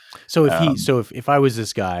So Um, if I was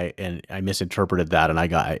this guy and I misinterpreted that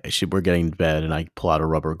and we're getting to bed and I pull out a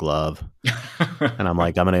rubber glove and I'm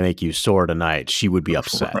like, I'm going to make you sore tonight. She would be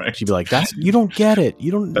upset. She'd be right. like, you don't get it. That's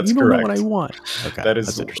You don't know what I correct. want. Okay. That is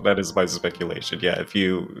That's interesting. that is my speculation. Yeah, if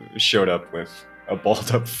you showed up with a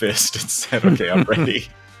balled up fist and said, "Okay, I'm ready."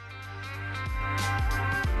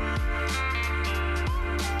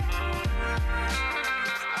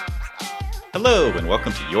 Hello, and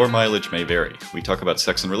welcome to Your Mileage May Vary. We talk about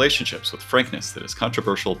sex and relationships with frankness that is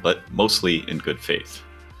controversial, but mostly in good faith.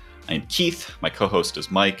 I'm Keith. My co-host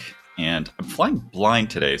is Mike, and I'm flying blind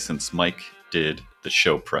today since Mike did the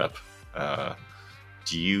show prep. Uh,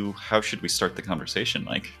 How should we start the conversation,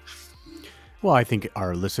 Mike? Well, I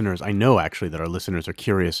know actually that our listeners are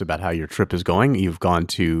curious about how your trip is going. You've gone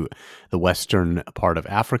to the western part of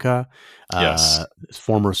Africa, Yes.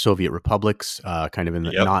 former Soviet republics, kind of in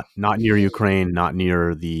the, Yep. not near Ukraine, not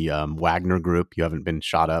near the Wagner group. You haven't been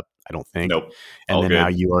shot up, I don't think. Nope. And All then now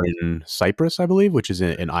good. you are in Cyprus, I believe, which is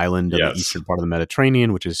an island on the Yes. eastern part of the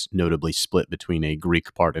Mediterranean, which is notably split between a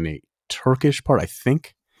Greek part and a Turkish part, I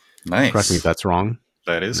think. Correct me if Nice. that's wrong.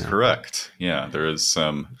 That is Yeah. correct. Yeah, there is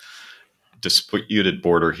some disputed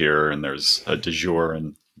border here, and there's a de jure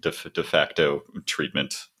and de facto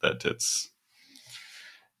treatment that it's.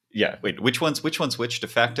 Yeah, wait, which one's which? De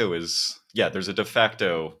facto is there's a de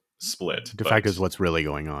facto split, De facto but is what's really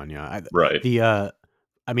going on. Yeah. right. The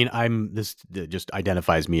I mean, just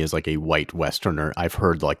identifies me as like a white Westerner. I've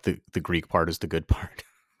heard like the Greek part is the good part.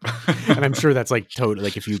 And I'm sure that's like totally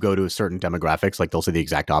like if you go to a certain demographics, like they'll say the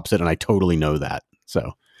exact opposite. And I totally know that.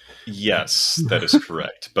 So yeah. Yes, that is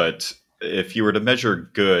correct. But if you were to measure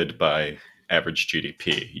good by average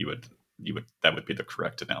GDP, you would that would be the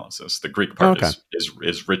correct analysis. The Greek Oh, part okay.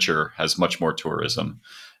 is richer, has much more tourism,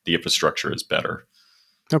 the infrastructure is better,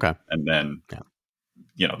 Okay. and then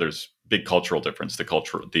Yeah. there's big cultural difference.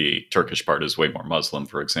 The Turkish part is way more Muslim,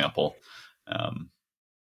 for example. Um,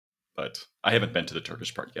 but I haven't been to the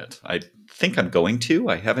Turkish part yet. I think I'm going to.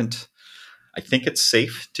 I haven't. I think it's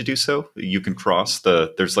safe to do so. You can cross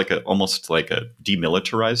there's like almost like a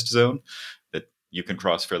demilitarized zone that you can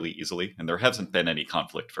cross fairly easily, and there hasn't been any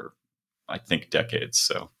conflict for I think decades.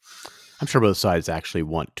 So I'm sure both sides actually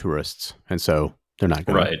want tourists. And so they're not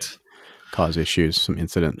going to right. cause issues, some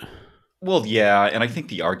incident. Well, yeah, and I think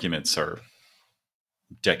the arguments are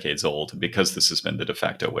decades old because this has been the de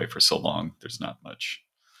facto way for so long. There's not much.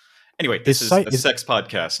 Anyway, Is this is site a is sex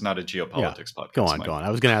podcast, not a Yeah. geopolitics Go podcast, on, go Mike. on. I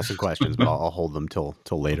was going to ask some questions, but I'll hold them till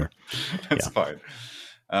later. That's Yeah.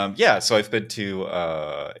 fine. So I've been to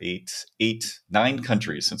nine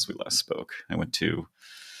countries since we last spoke. I went to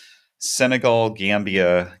Senegal,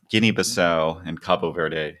 Gambia, Guinea-Bissau, and Cabo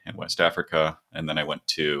Verde in West Africa, and then I went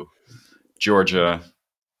to Georgia,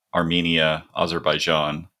 Armenia,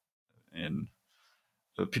 Azerbaijan. And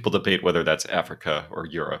people debate whether that's Africa or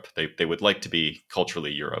Europe. They would like to be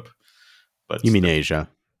culturally Europe, You but mean Asia?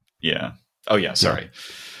 yeah. Oh yeah, Yeah. sorry.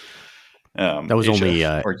 That was Asia only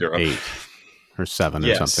or Europe. 8 or 7 or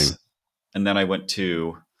Yes. something. And then I went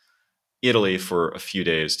to Italy for a few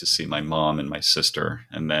days to see my mom and my sister.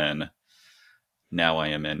 And then now I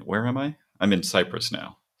am where am I? I'm in Cyprus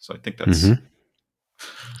now. So I think that's Mm-hmm.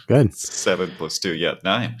 Good. 7 + 2. Yeah,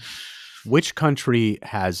 9. Which country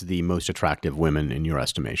has the most attractive women in your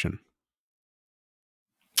estimation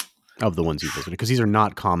of the ones you visited? Because these are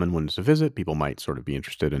not common ones to visit. People might sort of be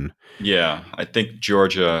interested in. Yeah, I think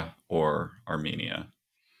Georgia or Armenia.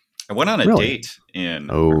 I went on a Really? date in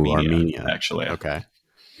Oh, Armenia, Armenia. actually. Okay.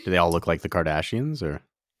 Do they all look like the Kardashians or?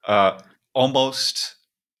 Uh, Almost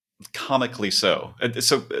comically so.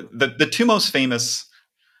 The two most famous,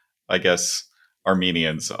 I guess,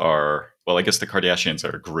 Armenians are, well, I guess the Kardashians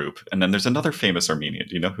are a group. And then there's another famous Armenian.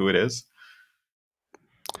 Do you know who it is?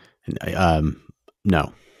 Um,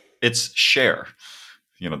 no. It's Cher,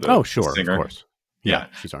 Oh, the sure, of singer. course. Yeah,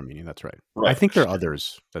 Yeah, she's Armenian. That's right. I right. think there are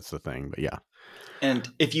others. That's the thing, but yeah. And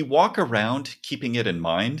if you walk around keeping it in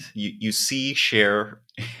mind, you see Cher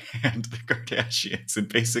and the Kardashians and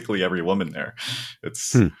basically every woman there.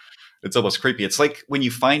 It's Hmm. it's almost creepy. It's like when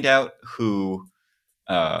you find out who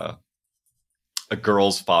uh, a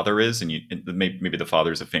girl's father is, and maybe the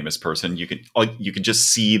father is a famous person. You can just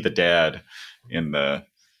see the dad in the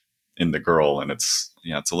girl, and it's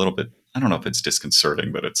a little bit. I don't know if it's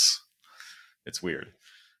disconcerting, but it's weird.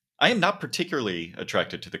 I am not particularly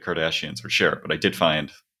attracted to the Kardashians or Cher, but I did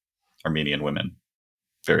find Armenian women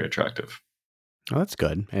very attractive. Oh, that's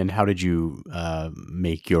good. And how did you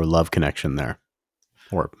make your love connection there,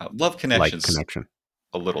 or Love like connections connection?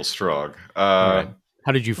 a little strong. All right.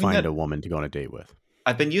 How did you We find met. a woman to go on a date with?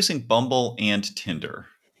 I've been using Bumble and Tinder.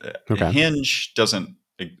 Okay. Hinge doesn't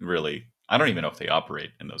really. I don't even know if they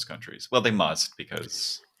operate in those countries. Well, they must,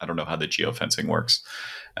 because I don't know how the geofencing works.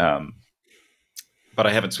 Um, but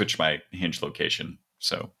I haven't switched my Hinge location.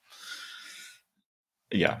 So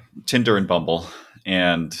yeah, Tinder and Bumble.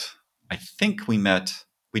 And I think we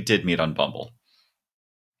did meet on Bumble.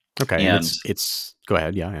 Okay, and And it's go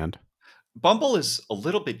ahead, yeah, and Bumble is a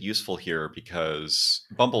little bit useful here because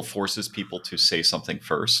Bumble forces people to say something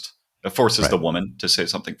first. It forces the right. woman to say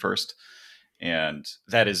something first. And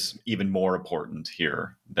that is even more important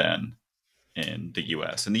here than in the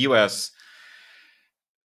US. In the US,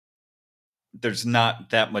 there's not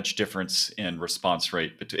that much difference in response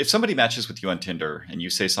rate. But if somebody matches with you on Tinder and you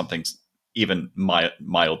say something even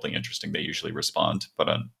mildly interesting, they usually respond. But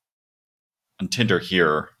on Tinder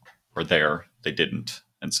here or there, they didn't.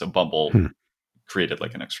 And so Bumble Hmm. created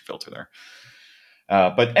like an extra filter there.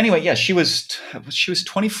 But anyway, yeah, she was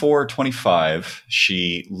 24, 25.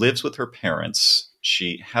 She lives with her parents.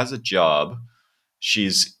 She has a job.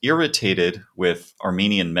 She's irritated with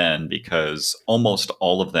Armenian men because almost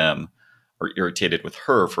all of them are irritated with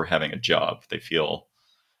her for having a job. They feel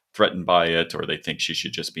threatened by it, or they think she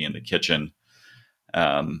should just be in the kitchen.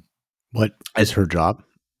 Um, What I, is her job?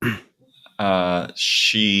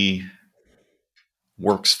 she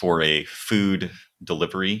works for a food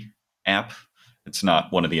delivery app. It's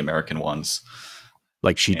not one of the American ones.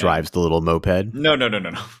 Like she And drives the little moped? no, no, no, no,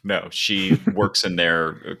 no, no. She works in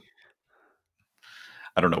their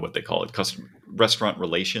I don't know what they call it, custom restaurant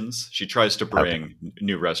relations. She tries to Okay, bring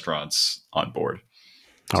new restaurants on board.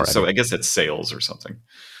 So alrighty. I guess it's sales or something.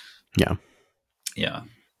 Yeah. Yeah.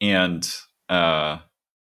 And uh,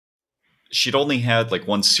 she'd only had like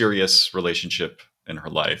one serious relationship in her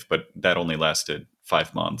life, but that only lasted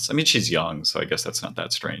 5 months. I mean, she's young, so I guess that's not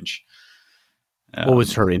that strange. What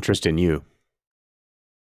was Um, her interest in you,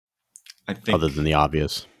 I other think, than the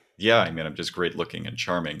obvious? yeah, I mean, I'm just great looking and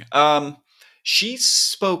charming. She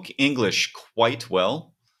spoke English quite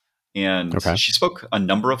well, and Okay. she spoke a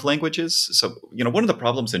number of languages. So, one of the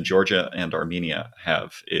problems in Georgia and Armenia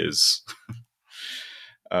have is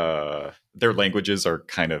their languages are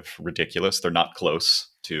kind of ridiculous. They're not close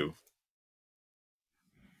to,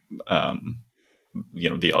 um,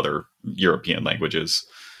 the other European languages.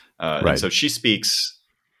 And Right. so she speaks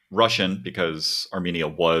Russian because Armenia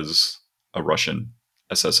was a Russian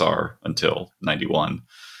SSR until 91.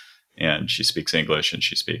 And she speaks English and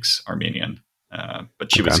she speaks Armenian.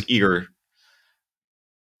 But she Okay. was eager,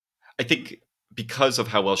 I think, because of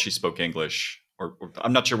how well she spoke English, or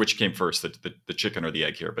I'm not sure which came first, the chicken or the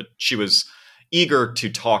egg here, but she was eager to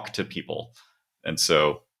talk to people. And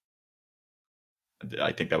so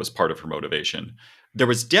I think that was part of her motivation. There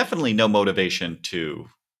was definitely no motivation to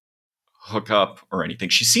hook up or anything.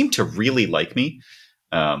 She seemed to really like me.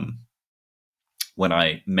 Um, when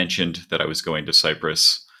I mentioned that I was going to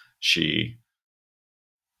Cyprus, she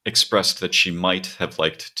expressed that she might have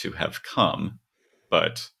liked to have come,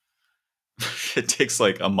 but it takes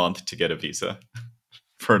like a month to get a visa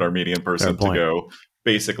for an Armenian Fair person to point. go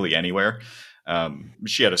basically anywhere.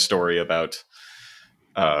 She had a story about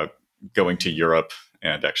uh, going to Europe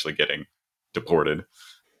and actually getting deported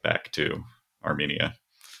back to Armenia.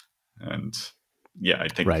 And yeah, I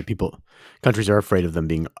think Right. Countries are afraid of them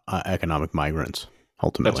being economic migrants, that's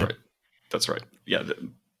ultimately. right. That's right. Yeah,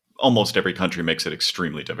 almost every country makes it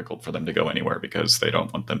extremely difficult for them to go anywhere because they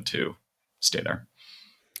don't want them to stay there.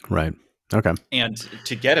 Right. Okay. And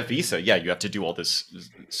to get a visa, yeah, you have to do all this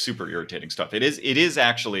super irritating stuff. It is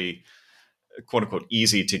actually quote unquote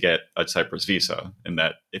easy to get a Cyprus visa in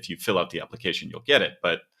that if you fill out the application, you'll get it.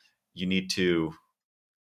 But you need to,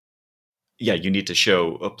 yeah, you need to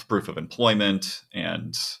show a proof of employment,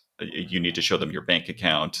 and you need to show them your bank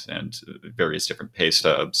account and various different pay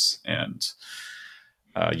stubs. And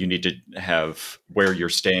you need to have where you're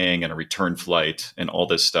staying and a return flight and all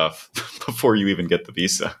this stuff before you even get the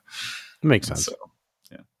visa. Makes And so, sense.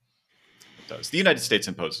 yeah, it does. The United States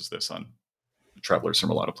imposes this on travelers from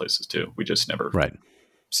a lot of places too. We just never Right.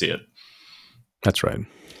 see it. That's right.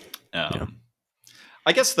 Yeah. Um,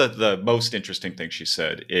 I guess the most interesting thing she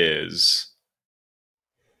said is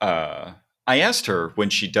I asked her when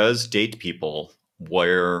she does date people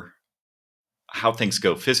where how things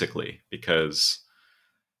go physically, because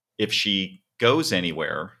if she goes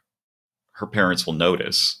anywhere, her parents will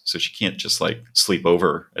notice, so she can't just like sleep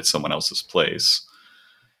over at someone else's place.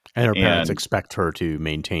 And her parents And expect her to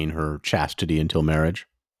maintain her chastity until marriage.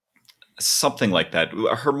 something like that.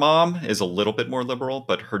 Her mom is a little bit more liberal,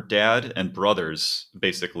 but her dad and brothers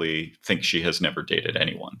basically think she has never dated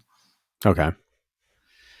anyone. Okay.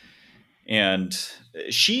 And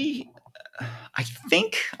she, I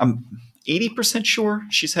think I'm 80% sure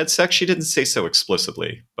she's had sex. She didn't say so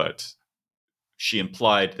explicitly, but she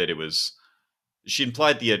implied that it was she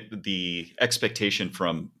implied the expectation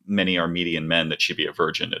from many Armenian men that she be a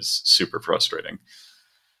virgin is super frustrating.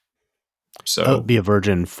 So Be a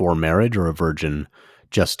virgin for marriage or a virgin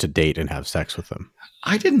just to date and have sex with them?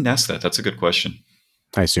 I didn't ask that. That's a good question.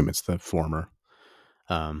 I assume it's the former.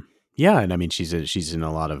 Um, yeah, and I mean she's in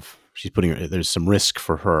a lot of she's putting there's some risk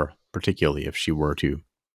for her, particularly if she were to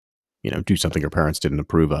do something her parents didn't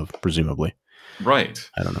approve of, presumably. Right.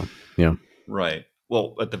 I don't know. Yeah, Right.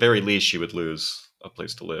 Well, at the very least, she would lose a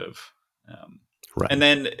place to live. Um, and right.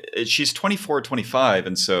 then she's 24, 25.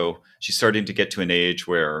 And so she's starting to get to an age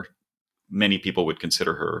where many people would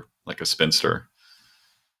consider her like a spinster.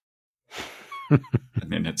 I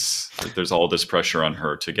mean, there's all this pressure on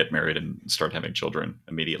her to get married and start having children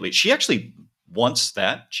immediately. She actually wants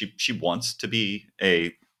that. She wants to be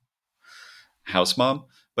a house mom,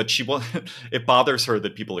 but it bothers her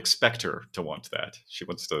that people expect her to want that. She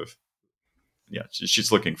wants to, yeah,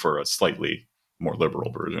 she's looking for a slightly more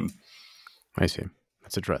liberal version. I see.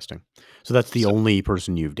 That's interesting. So that's the So, only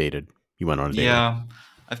person you've dated. You went on a date with. yeah,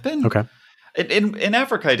 I've been Okay. in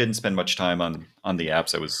Africa. I didn't spend much time on the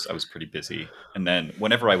apps. I was pretty busy, and then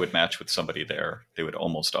whenever I would match with somebody there, they would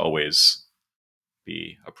almost always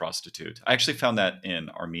be a prostitute. I actually found that in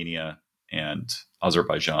Armenia and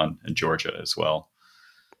Azerbaijan and Georgia as well.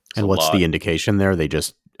 There's And a what's the lot. indication there? They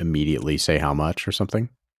just immediately say how much or something,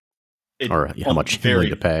 It or how much you're willing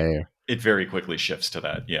to pay. it very quickly shifts to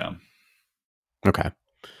that. Yeah, Okay.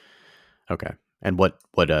 Okay. And what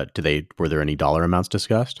do they were there any dollar amounts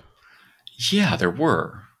discussed? yeah, there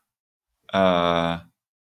were. Uh,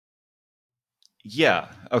 yeah.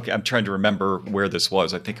 Okay. I'm trying to remember where this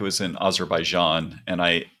was. I think it was in Azerbaijan, and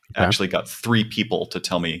I Okay. actually got three people to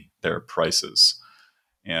tell me their prices.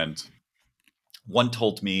 And one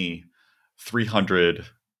told me 300. I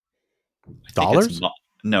think it's Dollars?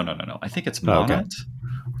 no, no, no, no. I think it's Oh, okay. monat.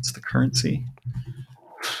 What's the currency?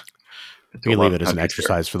 I do We a can lot leave of it as an countries here.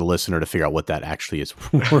 exercise for the listener to figure out what that actually is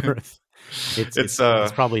worth. It's It's it's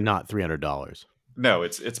it's probably not $300. no,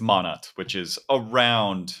 it's monat, which is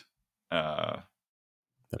around uh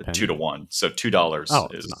A 2 to penny? 1. So $2 Oh,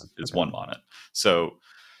 it's not. is Okay. one monat. So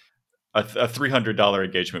a $300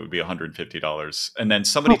 engagement would be $150. And then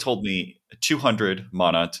somebody Oh, told me 200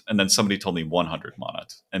 monat, and then somebody told me 100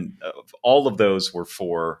 monat. And all of those were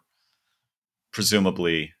for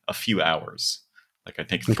presumably a few hours, like I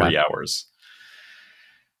think okay. 3 hours.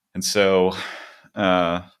 And so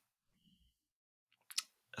uh,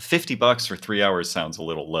 $50 for 3 hours sounds a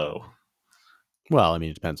little low. Well, I mean,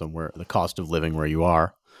 it depends on where the cost of living where you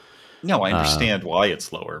are. No, I Uh, understand why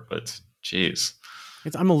it's lower, but geez.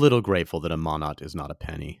 I'm a little grateful that a monat is not a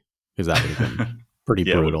penny because that would have been pretty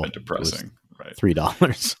Yeah, it would have been brutal if it was depressing. Right.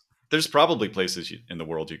 $3. There's probably places in the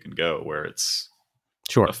world you can go where it's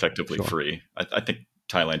Sure, effectively sure. free. I think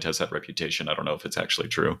Thailand has that reputation. I don't know if it's actually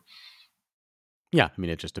true. Yeah, I mean,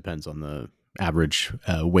 it just depends on the average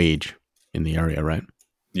wage in the area, right?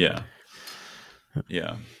 Yeah.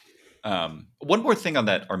 Yeah. One more thing on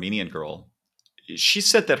that Armenian girl. She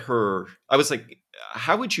said that I was like,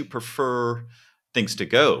 how would you prefer things to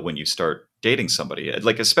go when you start dating somebody?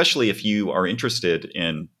 Like, especially if you are interested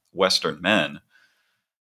in Western men,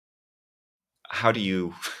 how do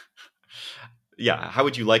you, yeah, how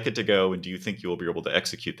would you like it to go? And do you think you will be able to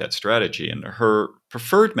execute that strategy? And her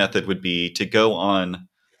preferred method would be to go on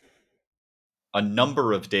a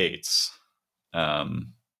number of dates.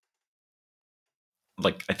 Um,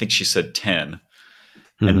 like, I think she said 10,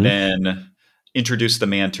 and Mm-hmm. then introduce the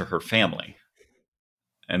man to her family.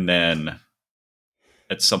 And then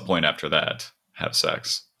at some point after that, have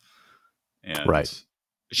sex. And Right.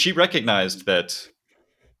 she recognized that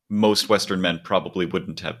most Western men probably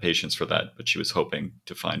wouldn't have patience for that, but she was hoping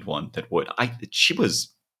to find one that would. She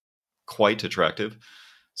was quite attractive.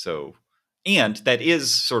 So, and that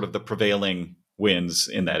is sort of the prevailing winds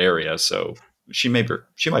in that area. So she might be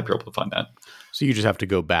able to find that. So you just have to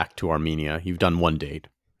go back to Armenia. You've done one date.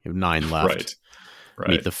 You have 9 left. Right. Meet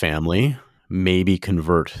Right. the family. Maybe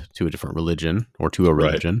convert to a different religion or to a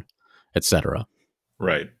Right. religion, etc.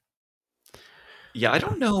 Right. Yeah, I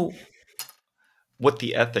don't know what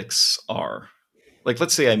the ethics are. Like,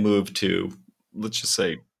 let's say I move to, let's just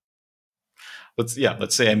say,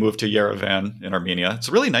 let's say I moved to Yerevan in Armenia. It's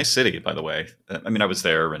a really nice city, by the way. I mean, I was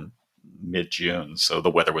there in mid-June, so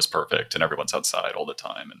the weather was perfect and everyone's outside all the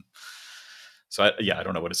time. And so, I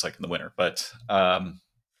don't know what it's like in the winter, but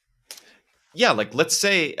yeah, like let's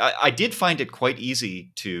say I did find it quite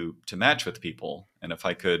easy to match with people, and if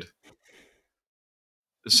I could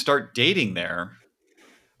start dating there,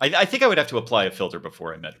 I think I would have to apply a filter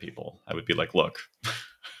before I met people. I would be like, look,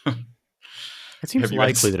 It seems have you had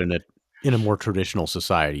likely that in it. in a more traditional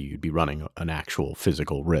society, you'd be running an actual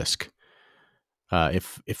physical risk.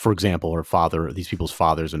 If, for example, these people's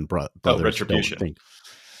fathers and Oh, brothers don't retribution. think,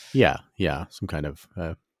 yeah, yeah, some kind of,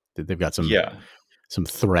 they've got Yeah, some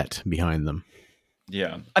threat behind them.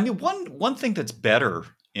 yeah. I mean, one thing that's better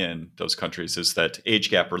in those countries is that age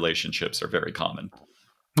gap relationships are very common.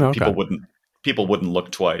 Oh, People okay. wouldn't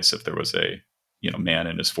look twice if there was a man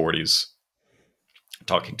in his 40s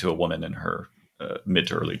talking to a woman in her mid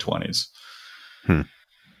to early 20s. Hmm.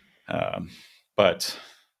 Um, but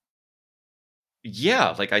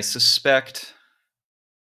yeah, like I suspect.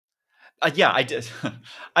 Yeah, I did.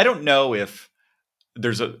 I don't know if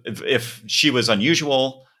if she was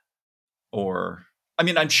unusual or I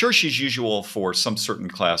mean, I'm sure she's usual for some certain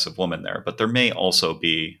class of woman there, but there may also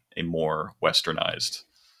be a more westernized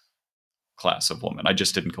class of woman. I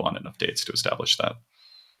just didn't go on enough dates to establish that.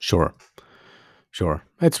 Sure, sure.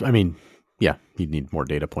 It's, I mean, yeah, you'd need more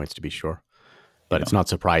data points to be sure, but Yeah, it's not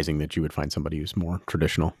surprising that you would find somebody who's more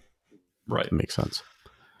traditional. right. That makes sense.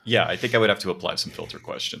 Yeah, I think I would have to apply some filter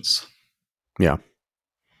questions. Yeah,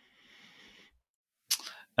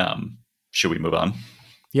 Um, should we move on?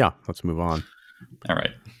 yeah. Let's move on. All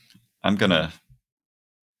right. I'm gonna.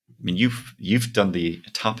 I mean, you've done the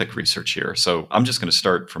topic research here, so I'm just going to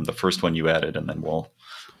start from the first one you added, and then we'll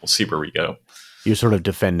see where we go. You're sort of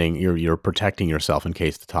defending. You're protecting yourself in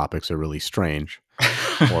case the topics are really strange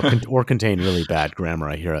or contain really bad grammar.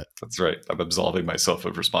 I hear it. That's right. I'm absolving myself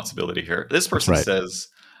of responsibility here. This That's person right. says,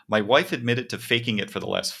 "My wife admitted to faking it for the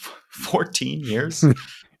last 14 years."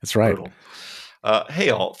 That's right. Brutal.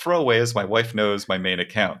 Hey, I'll throw away as my wife knows my main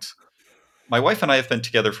account. My wife and I have been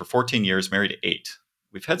together for 14 years, married 8.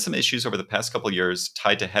 We've had some issues over the past couple of years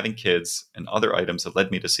tied to having kids and other items that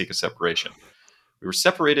led me to seek a separation. We were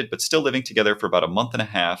separated but still living together for about a month and a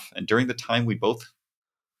half, and during the time we both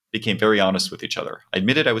became very honest with each other. I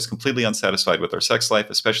admitted I was completely unsatisfied with our sex life,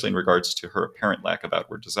 especially in regards to her apparent lack of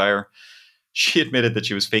outward desire. She admitted that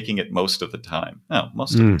she was faking it most of the time. No,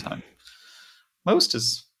 most of the Mm. time. Most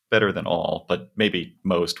is better than all, but maybe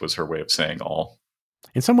most was her way of saying all.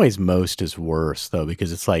 In some ways, most is worse though,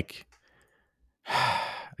 because it's like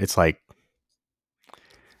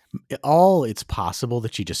all it's possible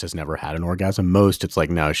that she just has never had an orgasm. Most, it's like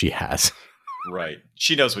no, she has. Right.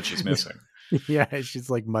 She knows what she's missing. Yeah, she's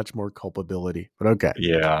like much more culpability. But okay.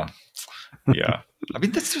 Yeah. Yeah. I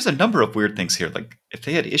mean, there's a number of weird things here. Like, if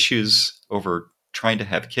they had issues over trying to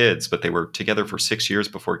have kids, but they were together for 6 years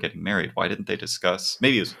before getting married, why didn't they discuss?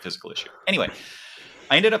 Maybe it was a physical issue. Anyway,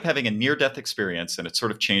 I ended up having a near death experience and it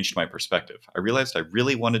sort of changed my perspective. I realized I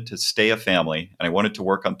really wanted to stay a family and I wanted to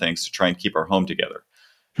work on things to try and keep our home together.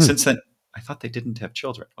 Hmm. Since then, I thought they didn't have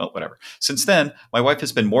children. Well, whatever. Since then, my wife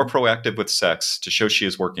has been more proactive with sex to show she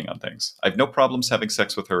is working on things. I have no problems having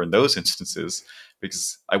sex with her in those instances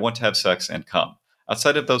because I want to have sex and come.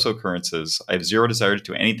 Outside of those occurrences, I have zero desire to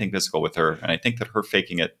do anything physical with her, and I think that her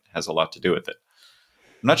faking it has a lot to do with it.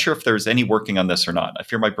 I'm not sure if there's any working on this or not. I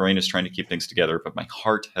fear my brain is trying to keep things together, but my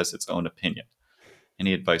heart has its own opinion.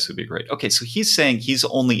 Any advice would be great. Okay, so he's saying he's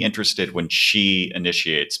only interested when she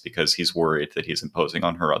initiates because he's worried that he's imposing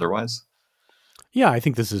on her otherwise. Yeah, I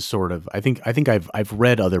think this is sort of. I think I've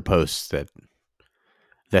read other posts that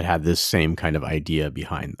had this same kind of idea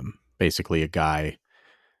behind them. Basically, a guy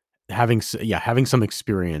having some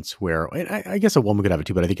experience where, and I guess a woman could have it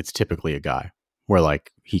too, but I think it's typically a guy where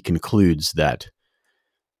like he concludes that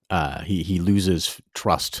he loses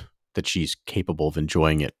trust that she's capable of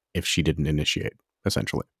enjoying it if she didn't initiate,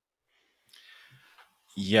 essentially.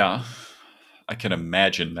 Yeah, I can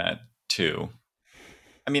imagine that too.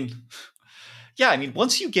 I mean, yeah, I mean,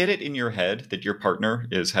 once you get it in your head that your partner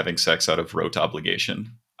is having sex out of rote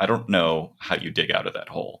obligation, I don't know how you dig out of that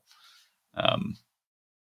hole. Um,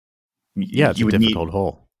 Yeah, it's you a would need. difficult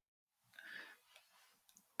hole.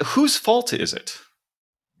 Whose fault is it?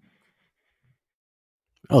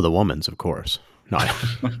 Oh, the woman's, of course. No,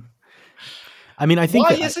 I mean, I think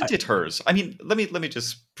Why that isn't it hers? I mean, let me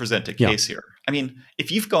just present a yeah, case here. I mean,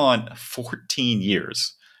 if you've gone 14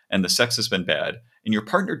 years and the sex has been bad and your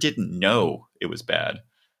partner didn't know it was bad,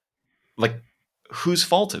 like whose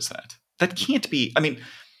fault is that? That can't be. I mean,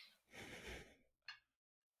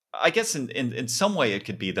 I guess in some way it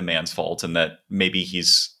could be the man's fault and that maybe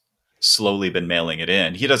he's slowly been mailing it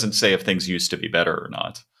in. He doesn't say if things used to be better or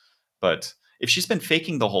not. But if she's been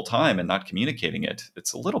faking the whole time and not communicating it,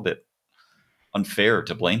 it's a little bit unfair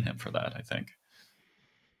to blame him for that, I think.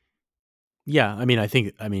 yeah.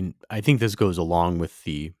 I think this goes along with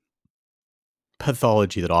the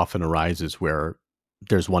pathology that often arises where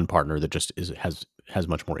there's one partner that just has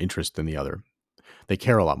much more interest than the other. They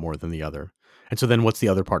care a lot more than the other. And so then what's the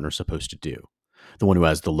other partner supposed to do? the one who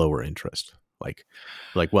has the lower interest. Like,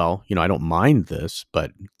 well, I don't mind this,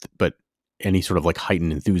 but any sort of like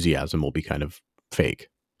heightened enthusiasm will be kind of fake.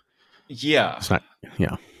 Yeah. It's not,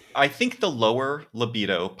 yeah. I think the lower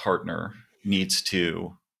libido partner needs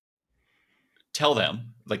to tell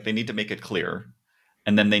them, like they need to make it clear,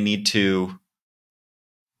 and then they need to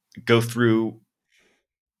go through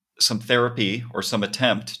some therapy or some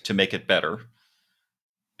attempt to make it better.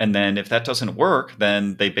 And then if that doesn't work,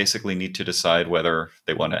 then they basically need to decide whether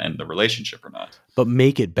they want to end the relationship or not. But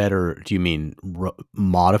make it better, do you mean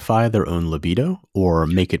modify their own libido or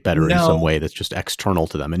make it better in some No, way that's just external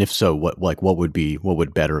to them? And if so, what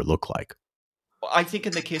would better look like? I think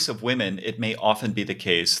in the case of women, it may often be the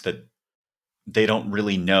case that they don't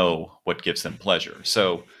really know what gives them pleasure.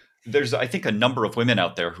 So there's, I think, a number of women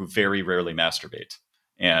out there who very rarely masturbate,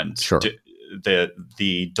 and Sure.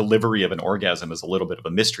 the delivery of an orgasm is a little bit of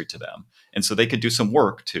a mystery to them, and so they could do some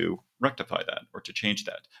work to rectify that or to change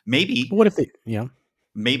that. But Maybe, what if they, yeah.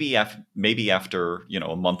 maybe after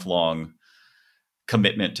a month long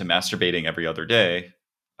commitment to masturbating every other day.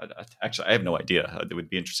 Actually, I have no idea. It would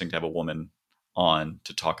be interesting to have a woman on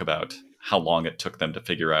to talk about how long it took them to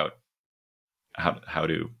figure out how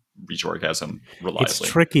to reach orgasm It's reliably.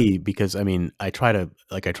 tricky because I mean, I tried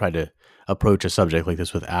to approach a subject like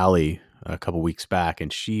this with Allie a couple weeks back,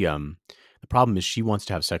 and the problem is she wants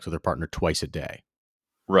to have sex with her partner twice a day.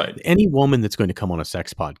 Right. Any woman that's going to come on a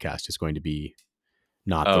sex podcast is going to be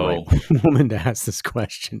not the right Oh, woman to ask this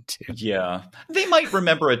question to. yeah. They might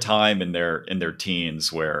remember a time in their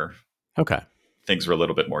teens where Okay. things were a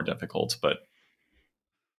little bit more difficult, but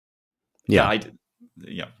yeah, Yeah.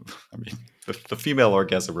 yeah. I mean, the female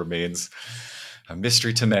orgasm remains a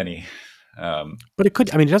mystery to many. But it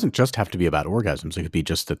could, I mean, it doesn't just have to be about orgasms. It could be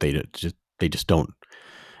just that they just don't,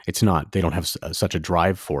 it's not, they don't have such a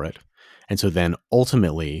drive for it. And so then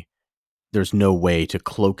ultimately, there's no way to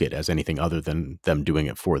cloak it as anything other than them doing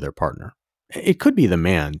it for their partner. It could be the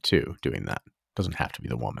man too doing that. It doesn't have to be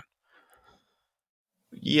the woman.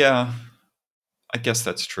 Yeah, I guess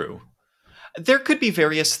that's true. There could be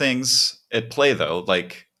various things at play, though.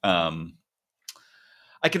 Like,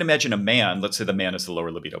 I can imagine a man, let's say the man is the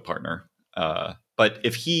lower libido partner, but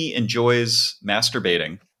if he enjoys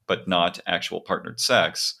masturbating, but not actual partnered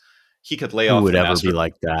sex, he could lay Who off would the ever master. be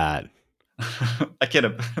like that? I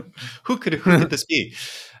can't. Who could this be?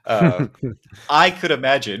 Uh, I could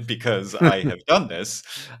imagine, because I have done this.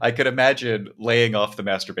 I could imagine laying off the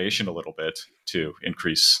masturbation a little bit to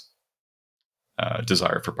increase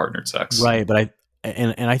desire for partnered sex. Right, but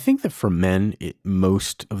and I think that for men,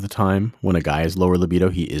 most of the time when a guy is lower libido,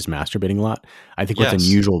 he is masturbating a lot. I think what's Yes.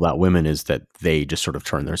 unusual about women is that they just sort of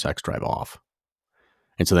turn their sex drive off,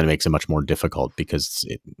 and so then it makes it much more difficult because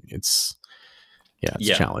it's yeah, it's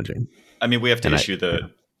Yeah. challenging. I mean, we have to And I issue yeah,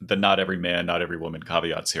 the not every man, not every woman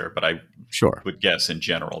caveats here, but I sure, would guess in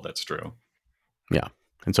general that's true. yeah,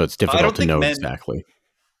 and so it's I difficult don't to think know men. exactly.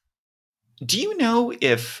 Do you know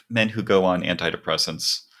if men who go on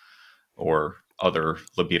antidepressants or other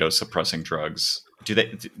libido suppressing drugs do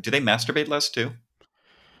they masturbate less too?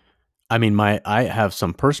 I mean, I have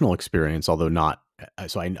some personal experience, although not.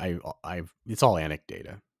 So I've it's all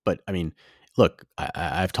anecdata, but I mean, look,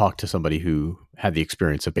 I've talked to somebody who had the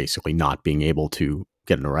experience of basically not being able to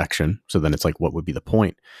get an erection. So then it's like, what would be the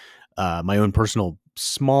point? My own personal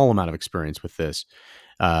small amount of experience with this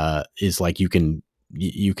is like you can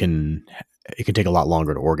it can take a lot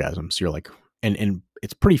longer to orgasm. So you're like, and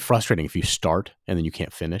it's pretty frustrating if you start and then you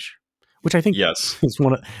can't finish, which I think Yes. is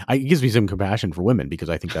it gives me some compassion for women because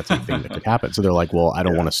I think that's a thing that could happen. So they're like, well, I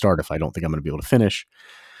don't Yeah. want to start if I don't think I'm going to be able to finish,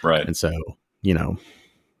 Right. and so you know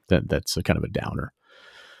that's a kind of a downer.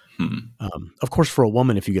 Hmm. Of course, for a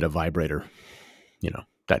woman, if you get a vibrator,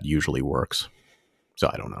 that usually works. So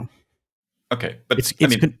I don't know. Okay, but It's I it's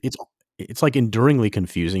mean, con- it's it's like enduringly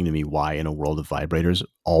confusing to me why in a world of vibrators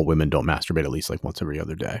all women don't masturbate at least like once every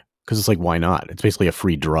other day. Because it's like, why not? It's basically a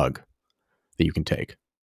free drug that you can take.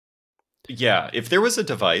 yeah, if there was a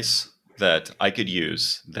device that I could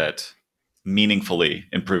use that meaningfully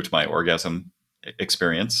improved my orgasm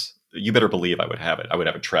experience, you better believe I would have it. I would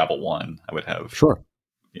have a travel one. I would have, Sure.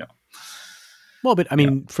 you know, Well, but I yeah,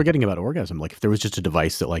 mean, forgetting about orgasm, like if there was just a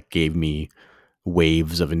device that like gave me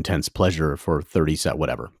waves of intense pleasure for 30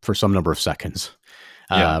 whatever, for some number of seconds,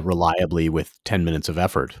 yeah. reliably with 10 minutes of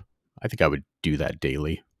effort, I think I would do that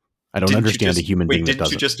daily. I don't Didn't you understand a just human being wait? that Didn't you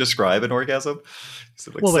doesn't. just describe an orgasm? So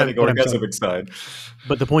like Well, setting but I'm saying, orgasmic sign.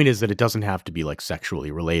 but the point is that it doesn't have to be like sexually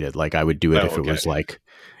related. Like I would do it Oh, if it okay. was like,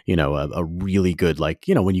 a really good, like,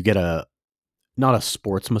 when you get not a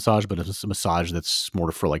sports massage, but a massage that's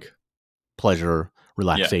more for like pleasure, Yeah,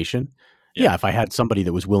 relaxation. Yeah, Yeah. if I had somebody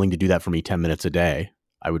that was willing to do that for me 10 minutes a day,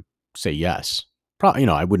 I would say yes. Probably,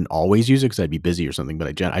 I wouldn't always use it because I'd be busy or something,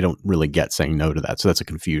 but I don't really get saying no to that. So that's a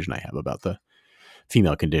confusion I have about the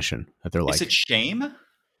female condition that they're Is it like, shame?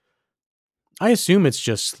 I assume it's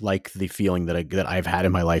just like the feeling that I've had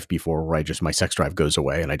in my life before where my sex drive goes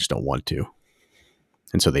away and I just don't want to.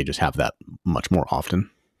 And so they just have that much more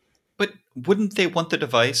often. But wouldn't they want the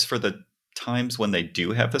device for the times when they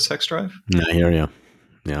do have the sex drive? Yeah, I hear you.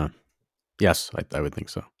 Yeah. Yes, I would think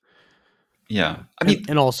so. Yeah. Yeah. I And mean,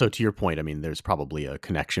 and also to your point, I mean, there's probably a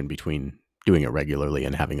connection between doing it regularly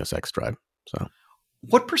and having a sex drive. So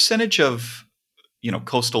what percentage of,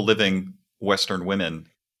 coastal living Western women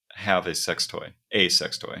have a sex toy? A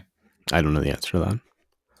sex toy. I don't know the answer to that.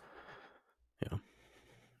 Yeah.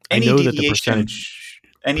 I Any know that the deviation, percentage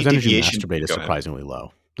who masturbate is go ahead. surprisingly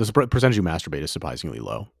low. The percentage who masturbate is surprisingly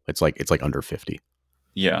low. It's like under 50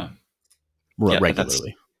 Yeah. Yeah, that's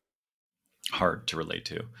regularly. hard to relate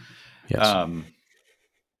to. Yes. Um,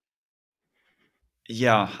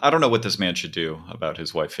 yeah, I don't know what this man should do about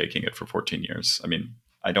his wife faking it for 14 years. I mean,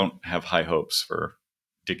 I don't have high hopes for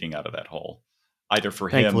digging out of that hole, either for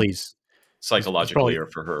Thankfully, him he's psychologically probably or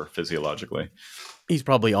for her physiologically. he's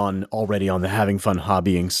probably already on the having fun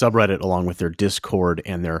hobbying subreddit along with their Discord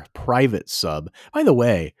and their private sub. By the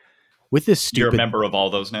way, with this You're a stupid, member of all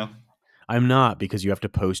those now? I'm not, because you have to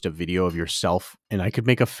post a video of yourself, and I could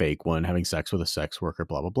make a fake one having sex with a sex worker,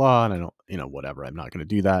 blah blah blah, and I don't, whatever. I'm not going to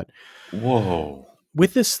do that. Whoa.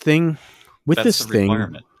 With this thing, with That's this the thing,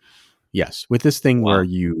 requirement. yes, with this thing where Wow.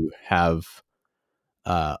 you have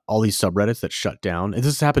all these subreddits that shut down. This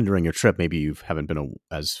has happened during your trip. Maybe you haven't been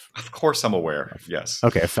as Of course I'm aware. Yes.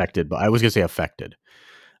 okay affected, but I was going to say affected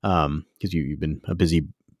because you've been a busy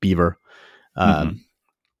beaver. Hmm. Um,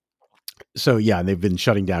 so yeah, they've been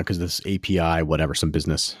shutting down because this API, whatever, some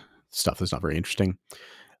business stuff that's not very interesting.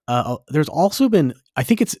 There's also been, I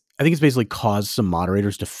think it's basically caused some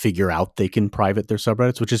moderators to figure out they can private their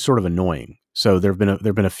subreddits, which is sort of annoying. So there've been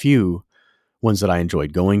a few ones that I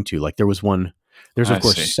enjoyed going to. Like there was one. There's of I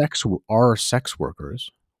course see. sex workers,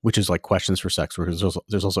 which is like questions for sex workers.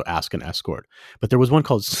 There's also ask an escort, but there was one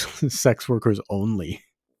called sex workers only.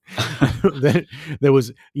 There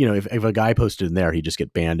was, if a guy posted in there, he'd just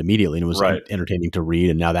get banned immediately, and it was Right. entertaining to read.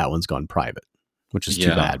 And now that one's gone private, which is too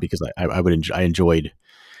Yeah. bad because I enjoyed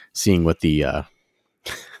seeing what the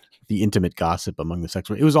intimate gossip among the sex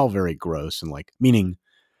workers. It was all very gross and like meaning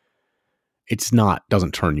it's not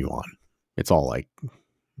doesn't turn you on. It's all like,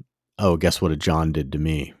 oh, guess what a John did to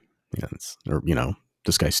me, or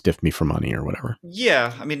this guy stiffed me for money or whatever.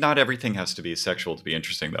 Yeah. I mean, not everything has to be sexual to be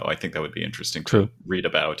interesting, though. I think that would be interesting to True. read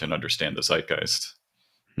about and understand the zeitgeist.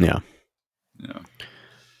 Yeah. You know.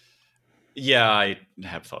 Yeah, I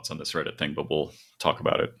have thoughts on this Reddit thing, but we'll talk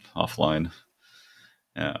about it offline.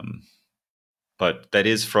 Um, but that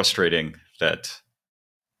is frustrating that,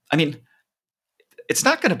 I mean, it's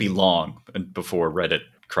not going to be long before Reddit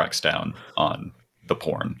cracks down on the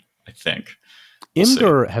porn, I think. We'll see.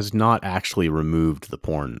 Imgur has not actually removed the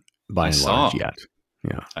porn by I and large saw. yet.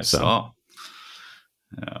 Yeah. I So saw.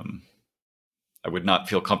 Um, I would not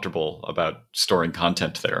feel comfortable about storing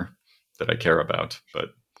content there that I care about, but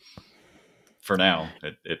for now,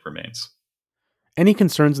 it remains. any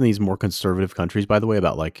concerns in these more conservative countries, by the way,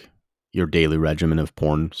 about like your daily regimen of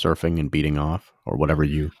porn surfing and beating off or whatever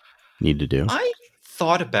you need to do? I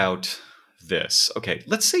thought about this. Okay,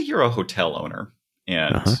 let's say you're a hotel owner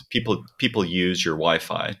and Uh-huh. people use your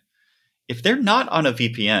Wi-Fi. If they're not on a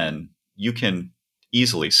VPN, you can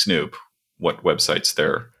easily snoop what websites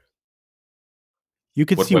they're You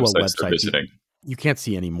could what see what websites they're websites visiting. you can't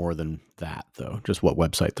see any more than that though. Just what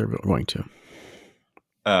website they're going to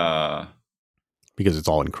Uh, because it's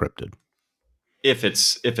all encrypted. if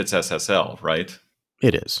it's SSL, right?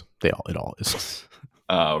 It is. It all is.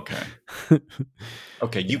 Okay.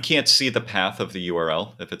 Okay, you Yeah. can't see the path of the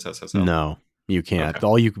URL if it's SSL. No, you Okay. can't.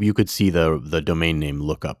 All you could see the domain name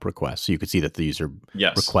lookup request. So you could see that the user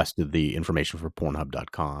Yes. requested the information for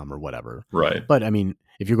pornhub.com or whatever. Right. But I mean,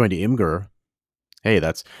 if you're going to Imgur, hey,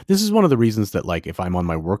 this is one of the reasons that like if I'm on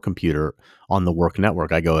my work computer on the work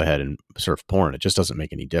network, I go ahead and surf porn. It just doesn't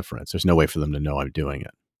make any difference. There's no way for them to know I'm doing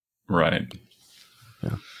it. Right.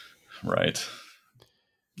 Yeah. Right.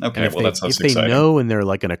 And Okay, if well they that sounds if they exciting. know and they're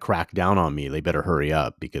like going to crack down on me, they better hurry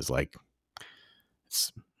up because like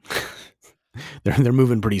it's they're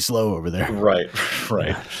moving pretty slow over there. Right.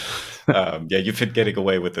 Right. Yeah. Yeah, you've been getting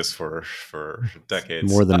away with this for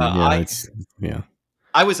decades. More than yeah, it's yeah.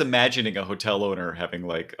 I was imagining a hotel owner having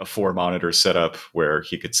like a 4 monitor setup where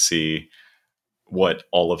he could see what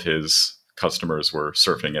all of his customers were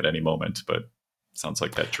surfing at any moment, but it sounds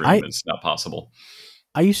like that dream I is not possible.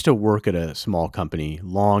 I used to work at a small company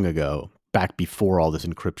long ago, back before all this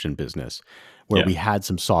encryption business, where Yeah. we had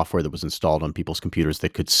some software that was installed on people's computers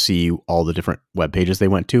that could see all the different web pages they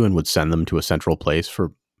went to and would send them to a central place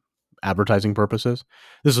for advertising purposes.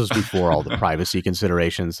 This was before all the privacy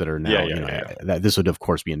considerations that are Yeah, now, yeah, yeah, yeah. that this would of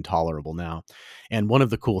course be intolerable now. And one of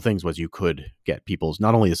the cool things was you could get people's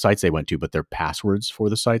not only the sites they went to, but their passwords for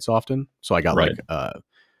the sites often. So I got Right,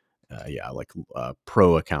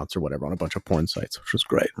 pro accounts or whatever on a bunch of porn sites, which was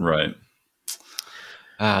great. right.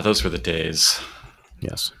 Ah, those were the days.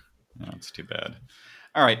 Yes. Oh, it's too bad.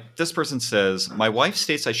 All right. This person says, my wife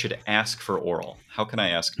states I should ask for oral. How can I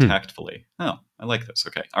ask Hmm. tactfully? Oh, I like this.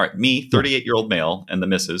 Okay. All right. Me, Yeah. 38-year-old male, and the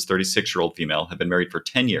missus, 36-year-old female, have been married for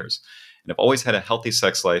 10 years and have always had a healthy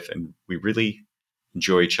sex life, and we really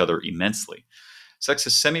enjoy each other immensely. Sex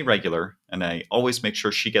is semi regular, and I always make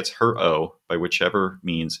sure she gets her O by whichever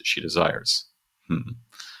means she desires.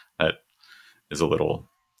 That is a little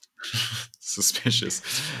suspicious.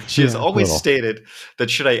 She has Yeah. A always little. stated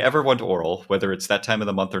that should I ever want oral, whether it's that time of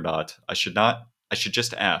the month or not, I should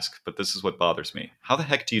just ask, but this is what bothers me. How the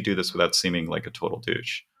heck do you do this without seeming like a total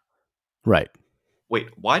douche? Right. Wait,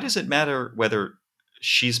 why does it matter whether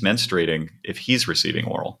she's menstruating if he's receiving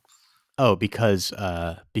oral? Oh, because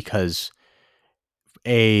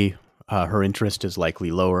a her interest is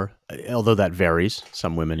likely lower, although that varies.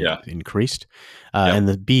 Some women Yeah. increased, Yep. and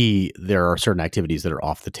the B, there are certain activities that are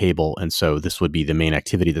off the table, and so this would be the main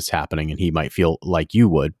activity that's happening, and he might feel like you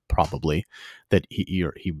would probably that he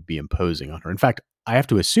would be imposing on her. In fact, I have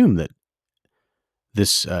to assume that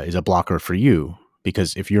this is a blocker for you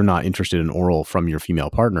because if you're not interested in oral from your female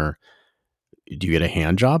partner, do you get a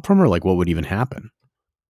hand job from her? Like, what would even happen?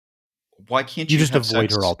 Why can't You you just have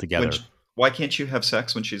avoid her sex altogether. why can't you have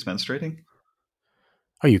sex when she's menstruating?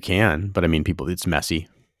 Oh, you can, but I mean, people, it's messy.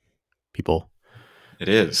 People, It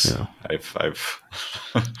you is. know. I've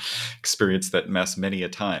experienced that mess many a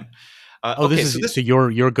time. Oh, this Okay, so is this so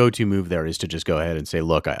your go to move there is to just go ahead and say,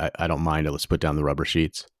 look, I don't mind it. Let's put down the rubber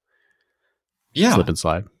sheets, slip yeah, and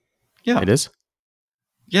slide. yeah, It is,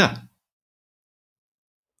 yeah.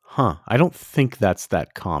 huh? I don't think that's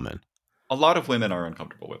that common. A lot of women are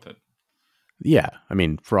uncomfortable with it. Yeah, I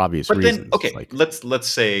mean, for obvious But then, reasons. It's okay, like, let's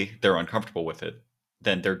say they're uncomfortable with it.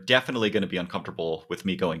 Then they're definitely going to be uncomfortable with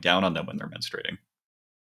me going down on them when they're menstruating.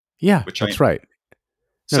 yeah, Which I that's right.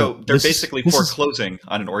 No, no, so they're basically this is foreclosing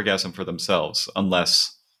on an orgasm for themselves,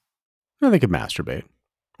 unless no, they could masturbate,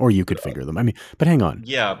 or you could finger them. I mean, but hang on.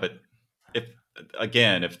 yeah. But if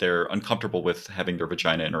again, if they're uncomfortable with having their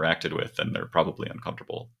vagina interacted with, then they're probably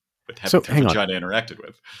uncomfortable with having So their hang on. vagina interacted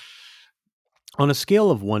with. On a scale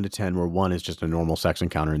of 1 to 10, where 1 is just a normal sex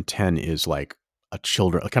encounter and 10 is like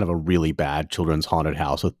kind of a really bad children's haunted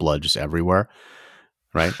house with blood just everywhere,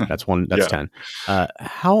 right? That's Yeah. 10.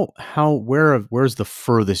 Where's the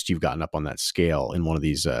furthest you've gotten up on that scale in one of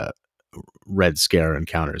these red scare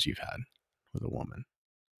encounters you've had with a woman?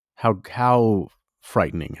 How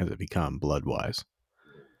frightening has it become blood wise?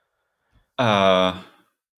 Uh,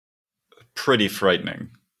 Pretty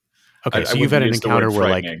frightening. Okay, I so you've had wouldn't an use the word encounter where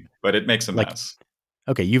frightening, but it makes a like mess.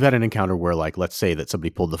 okay, you've had an encounter where, like, let's say that somebody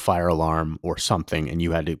pulled the fire alarm or something, and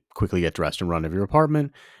you had to quickly get dressed and run to your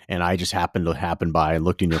apartment, and I just happened to happen by and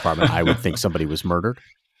looked in your apartment. I would think somebody was murdered.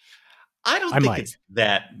 I don't I think might. it's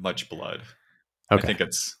that much blood. I Okay. think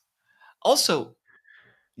it's also,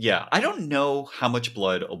 yeah, I don't know how much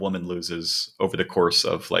blood a woman loses over the course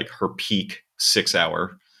of like her peak 6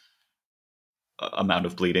 hour amount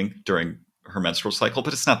of bleeding during her menstrual cycle,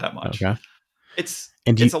 but it's not that much. Okay. It's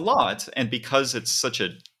And do you? it's a lot, and because it's such a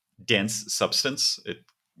dense substance, it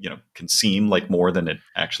can seem like more than it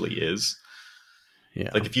actually is. Yeah.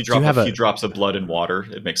 Like if you Do you drop a have few a drops of blood in water,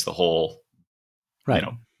 it makes the whole you right?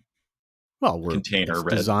 know Well, container it's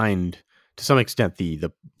red. designed to some extent.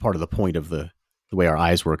 The part of the point of the way our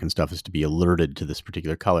eyes work and stuff is to be alerted to this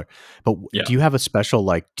particular color. But Yeah, do you have a special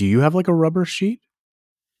like? Do you have like a rubber sheet?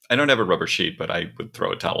 I don't have a rubber sheet, but I would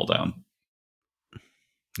throw a towel down.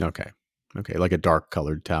 Okay. Okay, like a dark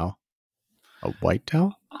colored towel, a white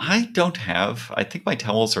towel. I don't have. I think my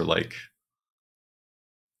towels are like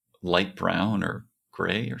light brown or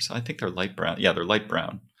gray or so. I think they're light brown. Yeah, they're light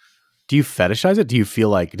brown. Do you fetishize it? Do you feel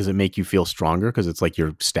like does it make you feel stronger because it's like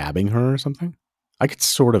you're stabbing her or something? I could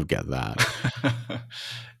sort of get that.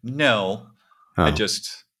 No, I Oh,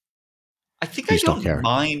 just I think you I just don't don't care.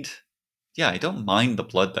 mind. Yeah, I don't mind the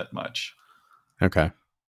blood that much. Okay.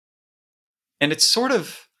 And it's sort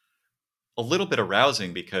of a little bit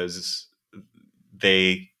arousing because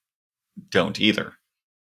they don't either.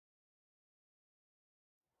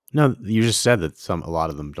 No, you just said that a lot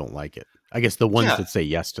of them don't like it. I guess the ones Yeah. that say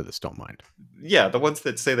yes to this don't mind. Yeah, the ones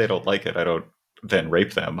that say they don't like it, I don't then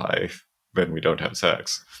rape them, then we don't have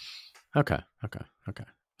sex. Okay. Okay. Okay.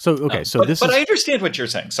 So okay. So But this I is understand what you're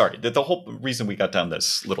saying. Sorry, the whole reason we got down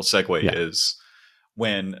this little segue yeah. is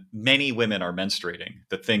when many women are menstruating,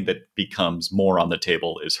 the thing that becomes more on the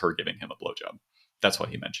table is her giving him a blowjob. That's why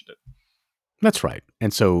he mentioned it. That's right.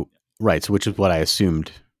 And so right. So which is what I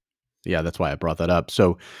assumed. Yeah. That's why I brought that up.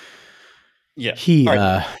 So Yeah. he All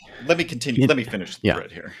right. Let me continue. it, Let me finish the yeah.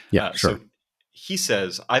 thread here. Yeah. So Sure. he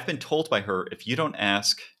says, I've been told by her, if you don't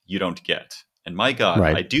ask, you don't get. And my God,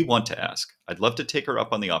 Right. I do want to ask. I'd love to take her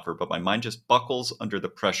up on the offer, but my mind just buckles under the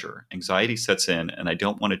pressure. Anxiety sets in, and I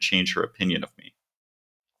don't want to change her opinion of me.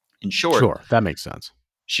 In short, Sure. That makes sense.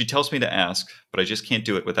 she tells me to ask, but I just can't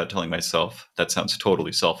do it without telling myself, that sounds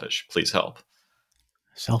totally selfish. Please help.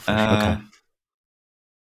 Selfish. Okay. Uh,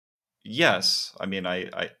 yes. I mean,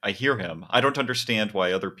 I hear him. I don't understand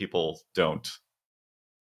why other people don't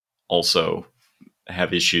also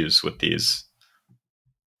have issues with these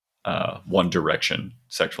one direction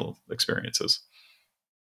sexual experiences.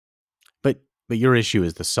 But your issue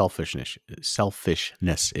is the selfishness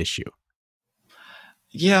issue.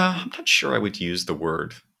 Yeah, I'm not sure I would use the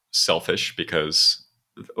word selfish because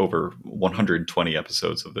over 120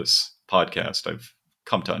 episodes of this podcast, I've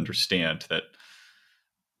come to understand that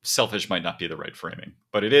selfish might not be the right framing,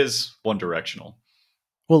 but it is one directional.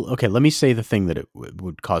 Well, okay, let me say the thing that it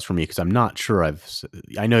would cause for me because I'm not sure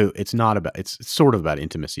I know it's not about it's sort of about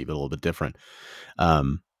intimacy, but a little bit different.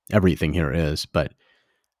 Um, Everything here is, but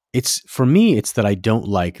it's for me, it's that I don't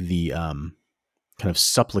like the kind of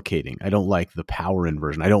supplicating. I don't like the power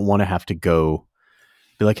inversion. I don't want to have to go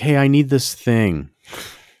be like, "Hey, I need this thing."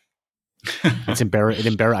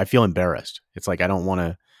 I feel embarrassed. It's like I don't want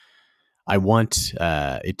to. I want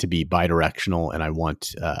it to be bidirectional, and I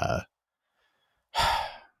want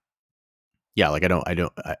yeah, like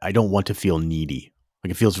I don't want to feel needy.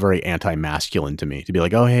 Like it feels very anti-masculine to me to be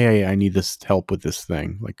like, oh hey, I need this help with this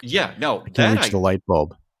thing. Like Yeah, no, I can't reach the light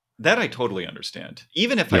bulb. that I totally understand.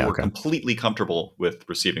 Even if I Yeah, were okay, completely comfortable with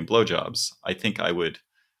receiving blowjobs, I think I would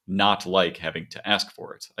not like having to ask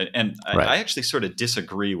for it. And right. I actually sort of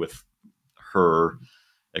disagree with her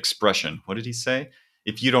expression. What did he say?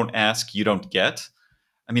 If you don't ask, you don't get.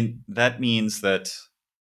 I mean, that means that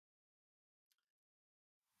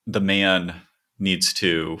the man needs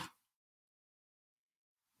to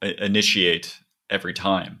initiate every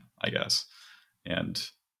time, I guess. And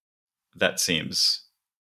that seems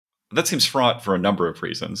fraught for a number of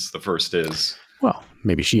reasons. The first is, Well,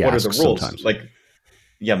 maybe she what are the asks rules? sometimes. Like,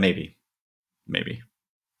 yeah, maybe.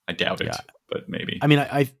 I doubt Yeah, it, but maybe. I mean,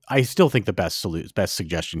 I still think the best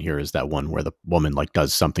suggestion here is that one where the woman like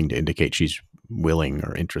does something to indicate she's willing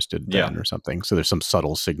or interested Yeah, then or something. So there's some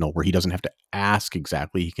subtle signal where he doesn't have to ask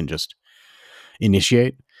exactly; he can just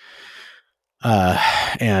initiate. uh,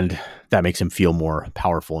 and that makes him feel more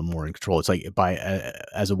powerful and more in control. It's like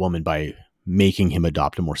as a woman, by making him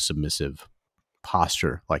adopt a more submissive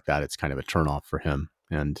posture like that, it's kind of a turnoff for him.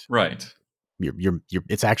 And right.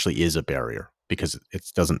 it's actually is a barrier because it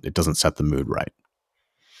doesn't set the mood right.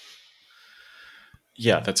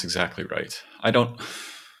 Yeah, that's exactly right. I don't.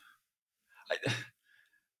 I,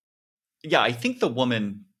 yeah, I think the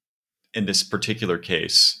woman in this particular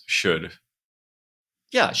case should.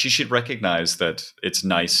 Yeah, she should recognize that it's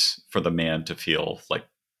nice for the man to feel like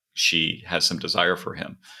she has some desire for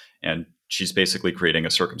him, and she's basically creating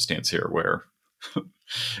a circumstance here where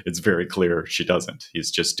it's very clear she doesn't.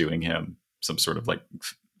 He's just doing him some sort of like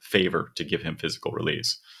favor to give him physical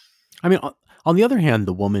release. I mean, on the other hand,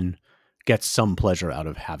 the woman gets some pleasure out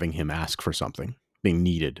of having him ask for something, being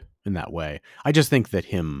needed in that way. I just think that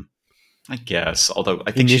him I guess, although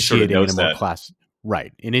I think she sort of initiating in a knows more that. class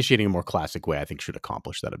right, initiating in a more classic way, I think should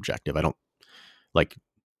accomplish that objective. I don't like,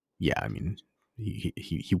 yeah, I mean,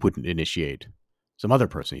 he wouldn't initiate some other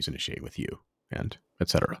person. He's initiating with you, and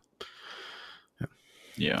etc. Yeah.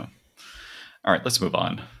 Yeah. All right, let's move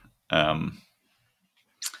on. Um,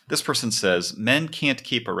 this person says, men can't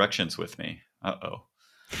keep erections with me. Uh-oh.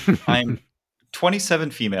 I'm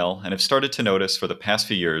 27 female and have started to notice for the past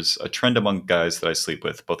few years a trend among guys that I sleep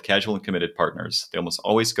with, both casual and committed partners. They almost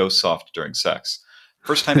always go soft during sex.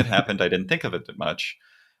 First time it happened, I didn't think of it that much,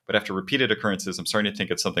 but after repeated occurrences, I'm starting to think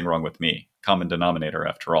it's something wrong with me. Common denominator,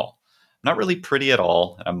 after all. I'm not really pretty at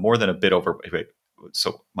all. I'm more than a bit over. Wait,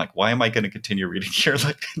 so, Mike, why am I going to continue reading here?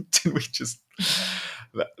 Like, did we just?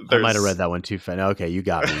 I might have read There's. that one too fast. Okay, you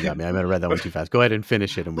got me. You got me. I might have read that one too fast. Go ahead and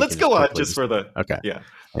finish it, and we Let's can just go on quickly just just. for the. Okay. Yeah,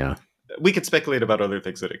 Yeah. we could speculate about other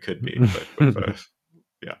things that it could be, but with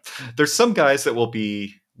yeah, there's some guys that will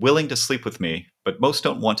be willing to sleep with me, but most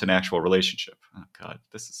don't want an actual relationship. Oh God,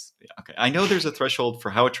 this is yeah, okay. I know there's a threshold for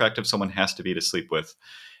how attractive someone has to be to sleep with,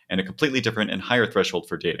 and a completely different and higher threshold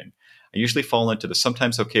for dating. I usually fall into the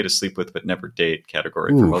sometimes okay to sleep with but never date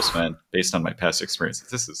category for most Oof. men based on my past experiences.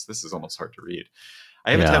 This is almost hard to read.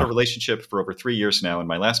 I haven't had a Yeah. relationship for over 3 years now, and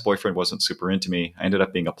my last boyfriend wasn't super into me. I ended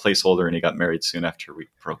up being a placeholder, and he got married soon after we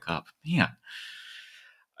broke up. Man,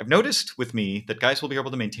 I've noticed with me that guys will be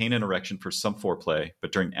able to maintain an erection for some foreplay,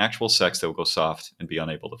 but during actual sex, they will go soft and be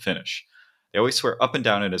unable to finish. They always swear up and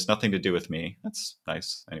down it has nothing to do with me. That's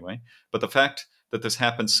nice, anyway. But the fact that this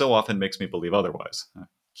happens so often makes me believe otherwise.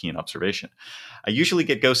 Keen observation. I usually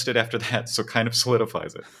get ghosted after that, so kind of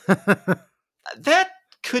solidifies it. That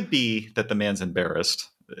could be that the man's embarrassed.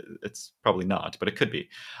 It's probably not, but it could be.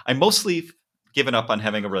 I mostly given up on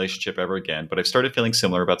having a relationship ever again, but I've started feeling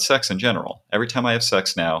similar about sex in general. Every time I have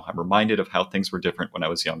sex now, I'm reminded of how things were different when I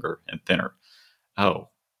was younger and thinner. Oh,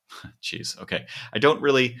 geez. Okay. I don't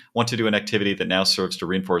really want to do an activity that now serves to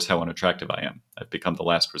reinforce how unattractive I am. I've become the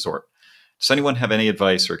last resort. Does anyone have any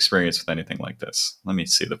advice or experience with anything like this? Let me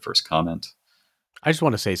see the first comment. I just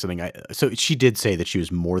want to say something. So she did say that she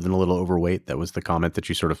was more than a little overweight. That was the comment that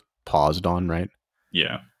you sort of paused on, right?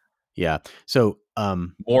 Yeah. Yeah. So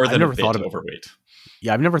More I've than a never thought bit of overweight.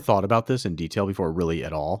 yeah, I've never thought about this in detail before, really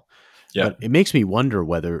at all. Yeah. But it makes me wonder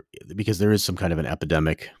whether, because there is some kind of an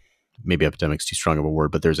epidemic, maybe epidemic's too strong of a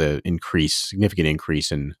word, but there's a significant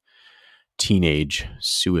increase in teenage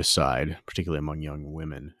suicide, particularly among young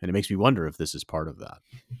women, and it makes me wonder if this is part of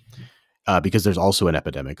that. Because there's also a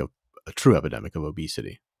true epidemic of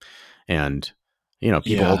obesity, and people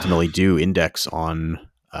Yeah. ultimately do index on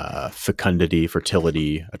fecundity,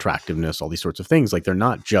 fertility, attractiveness, all these sorts of things. Like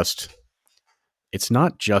it's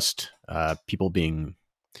not just people being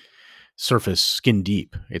surface skin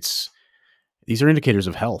deep. These are indicators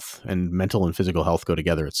of health, and mental and physical health go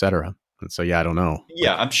together, et cetera. And so, yeah, I don't know.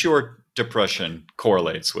 Yeah, I'm sure depression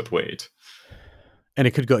correlates with weight. And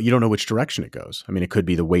it could go, you don't know which direction it goes. I mean, it could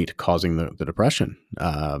be the weight causing the depression.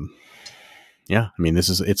 Yeah. I mean, it's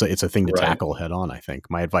a thing to Right. tackle head on. I think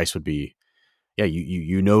my advice would be, yeah,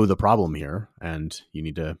 you know the problem here, and you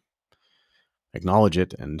need to acknowledge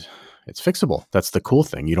it, and it's fixable. That's the cool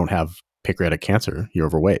thing. You don't have pancreatic cancer. You're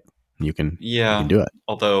overweight. You can Yeah. do it.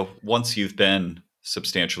 Although once you've been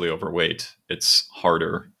substantially overweight, it's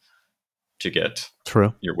harder to get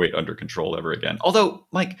True. your weight under control ever again. Although,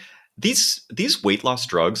 Mike, these weight loss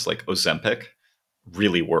drugs like Ozempic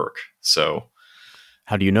really work. So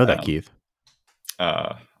How do you know that, um, Keith?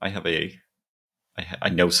 I have I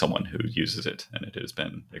know someone who uses it, and it has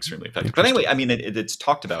been extremely effective. But anyway, Interesting. I mean, it's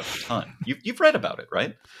talked about a ton. You've read about it,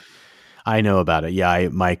 right? I know about it. Yeah,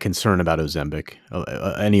 my concern about Ozempic,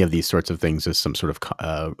 any of these sorts of things, is some sort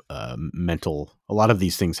of mental. A lot of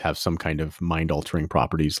these things have some kind of mind-altering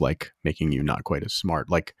properties, like making you not quite as smart.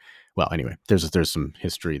 Like, well, anyway, there's some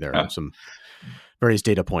history there and Uh, some various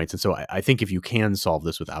data points, and so I think if you can solve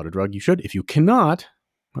this without a drug, you should. If you cannot,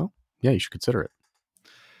 well, yeah, you should consider it.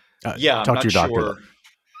 yeah, I'm Talk to not your doctor, sure. though.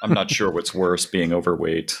 I'm not sure what's worse, being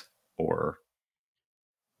overweight or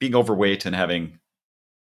being overweight and having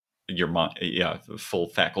your mind, yeah, full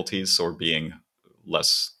faculties, or being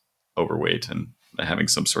less overweight and having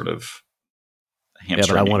some sort of Yeah, but I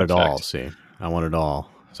hamstringing want it all. effect. See, I want it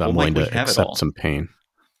all, so Well, I'm Mike, willing we to have it accept all. some pain.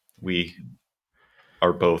 We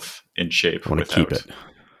are both in I shape want to keep without. it.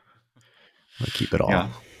 I want to keep it all. Yeah.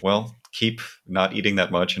 Well, keep not eating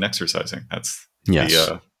that much and exercising. Yes,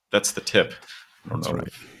 That's the tip. I don't that's know right.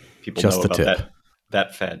 if people know Just the about tip.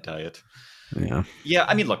 that fad diet. Yeah. Yeah,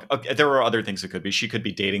 I mean, look, okay, there are other things it could be. She could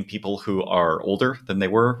be dating people who are older than they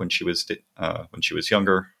were when she was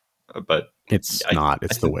younger. But It's I not. I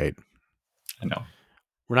It's the think weight. I know.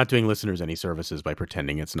 We're not doing listeners any services by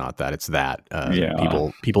pretending it's not that. It's that.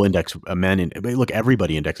 Yeah, People index men. Look,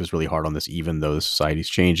 everybody indexes really hard on this, even though society's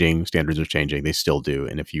changing, standards are changing. They still do.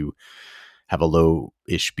 And if you have a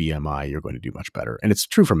low-ish BMI, you're going to do much better. And it's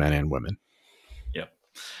true for men and women. yeah.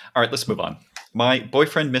 All right, let's move on. My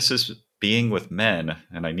boyfriend misses being with men,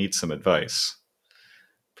 and I need some advice.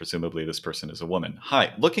 Presumably, this person is a woman.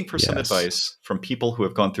 Hi, looking for some Yes. advice from people who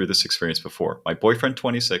have gone through this experience before. My boyfriend,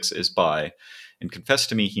 26, is bi and confessed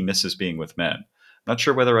to me he misses being with men. Not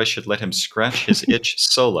sure whether I should let him scratch his itch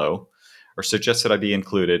solo or suggest that I be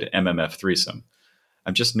included MMF threesome.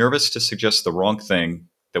 I'm just nervous to suggest the wrong thing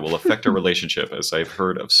that will affect our relationship, as I've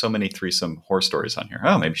heard of so many threesome horror stories on here.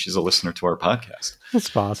 Oh, maybe she's a listener to our podcast. It's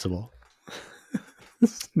possible.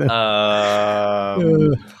 No.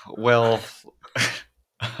 Um, well,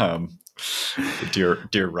 um,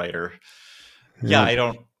 dear writer. Yeah, Yeah. I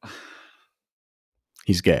don't.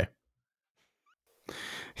 He's gay.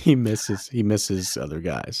 He misses other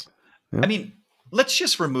guys. I Yeah. mean, let's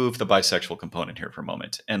just remove the bisexual component here for a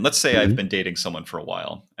moment. And let's say I've Mhm. been dating someone for a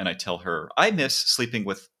while and I tell her, I miss sleeping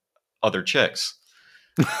with other chicks.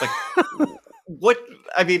 Like, what?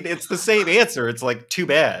 I mean, it's the same answer. It's like, too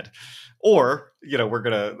bad. Or, we're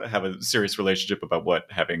going to have a serious relationship about what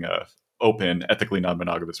having a open, ethically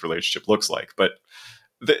non-monogamous relationship looks like. But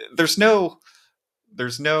there's no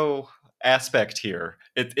aspect here.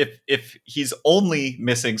 If he's only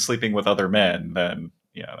missing sleeping with other men, then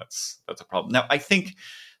yeah, that's a problem. Now, I think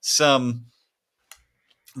some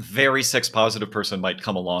very sex positive person might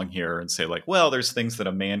come along here and say, like, well, there's things that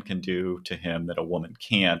a man can do to him that a woman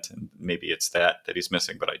can't, and maybe it's that he's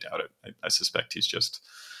missing, but I doubt it. I suspect he's just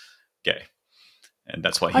gay, and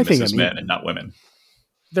that's why he I think, I misses men mean, and not women.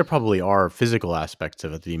 there probably are physical aspects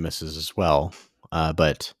of it that he misses as well.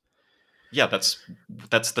 But Yeah, that's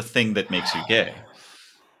the thing that makes you gay.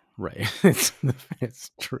 right.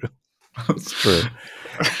 It's true. It's true.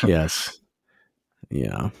 Yes.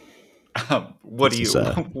 Yeah. What do This is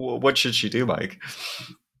you? What should she do, Mike?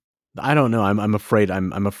 I don't know. I'm afraid.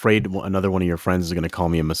 I'm afraid another one of your friends is going to call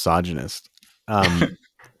me a misogynist, or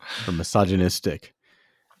misogynistic.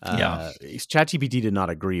 Yeah, ChatGPT did not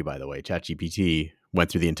agree. By the way, ChatGPT went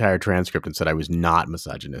through the entire transcript and said I was not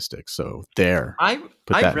misogynistic. So there, I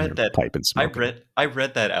put I that in read your that. pipe and smoke it. I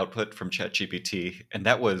read that output from ChatGPT, and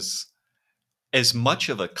that was as much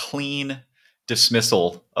of a clean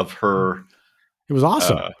dismissal It was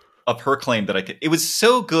awesome. uh, of her claim that I could. It was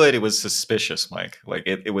so good, it was suspicious, Mike. Like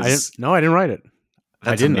it I didn't. was. No, I didn't write it.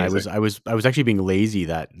 I That's didn't. amazing. I was actually being lazy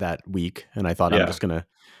that week, and I thought I'm Yeah. just gonna.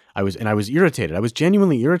 I was irritated. I was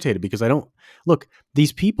genuinely irritated because I don't look.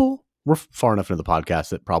 These people, we're far enough into the podcast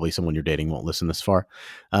that probably someone you're dating won't listen this far.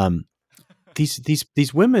 Um,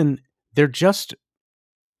 these women, they're just,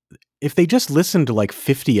 if they just listened to like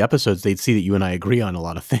 50 episodes, they'd see that you and I agree on a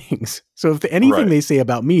lot of things. So if anything Right. they say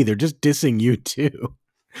about me, they're just dissing you too.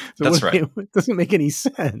 So That's right. it doesn't make any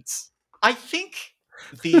sense. I think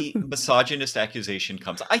the misogynist accusation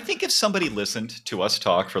comes. I think if somebody listened to us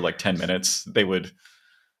talk for like 10 minutes, they would.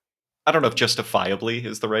 I don't know if justifiably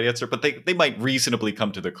is the right answer, but they might reasonably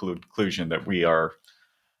come to the conclusion that we are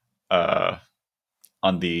uh,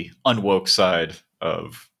 on the unwoke side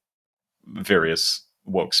of various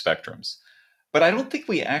woke spectrums. But I don't think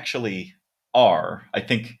we actually are. I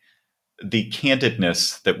think the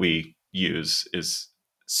candidness that we use is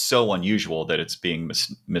so unusual that it's being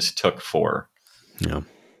mistook for Yeah.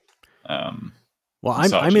 um, Well, I'm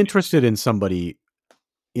misogyny. interested in somebody,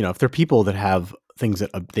 if they're people that have things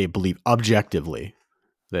that they believe objectively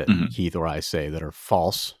that Mhm. Keith or I say that are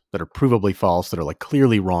false, that are provably false, that are like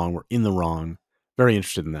clearly wrong, we're in the wrong. Very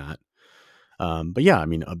interested in that. But yeah, I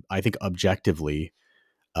mean, I think objectively,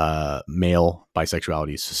 male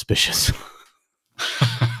bisexuality is suspicious.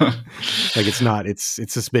 Like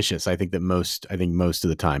it's suspicious. I think most of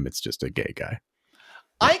the time it's just a gay guy. Yeah.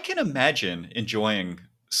 I can imagine enjoying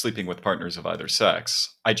sleeping with partners of either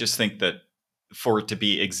sex. I just think that for it to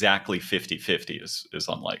be exactly 50-50 is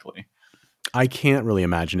unlikely. I can't really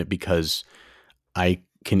imagine it because I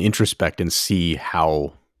can introspect and see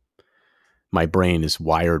how my brain is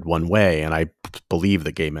wired one way, and I believe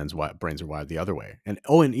that gay men's brains are wired the other way. And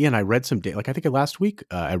Ian, I read some data. Like I think last week,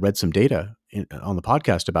 I read some data on the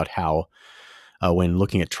podcast about how when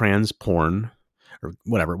looking at trans porn or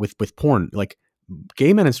whatever with porn, like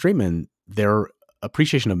gay men and straight men, their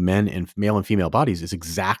appreciation of men and male and female bodies is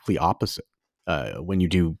exactly opposite. When you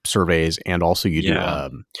do surveys, and also you do Yeah.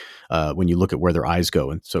 when you look at where their eyes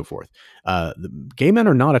go and so forth, the gay men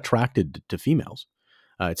are not attracted to females.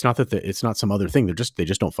 It's not that it's not some other thing. They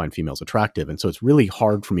just don't find females attractive, and so it's really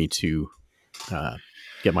hard for me to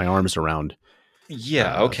get my arms around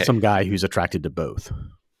Yeah. Okay. some guy who's attracted to both.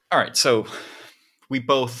 All right. So we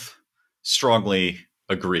both strongly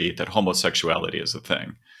agree that homosexuality is a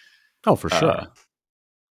thing. Oh, for Uh, sure.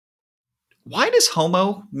 why does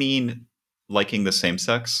homo mean liking the same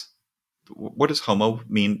sex? What does homo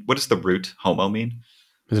mean? What does the root homo mean?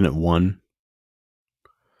 Isn't it one?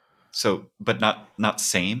 So, but not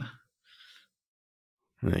same.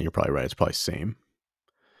 You're probably right. It's probably same.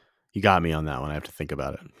 You got me on that one. I have to think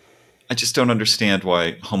about it. I just don't understand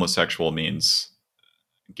why homosexual means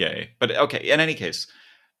gay. But okay, in any case,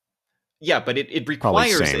 yeah, but it Probably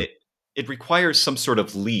requires same. it requires some sort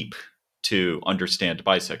of leap to understand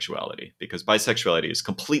bisexuality because bisexuality is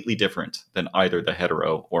completely different than either the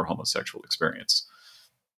hetero or homosexual experience.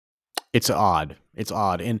 It's odd. It's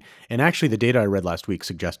odd. And actually the data I read last week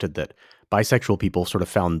suggested that bisexual people sort of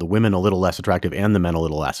found the women a little less attractive and the men a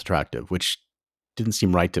little less attractive, which didn't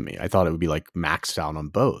seem right to me. I thought it would be like maxed out on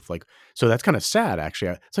both. Like, so that's kind of sad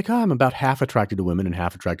actually. It's like, oh, I'm about half attracted to women and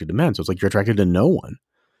half attracted to men. So it's like you're attracted to no one.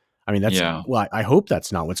 I mean, Yeah. well, I hope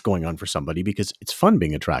that's not what's going on for somebody because it's fun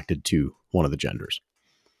being attracted to one of the genders.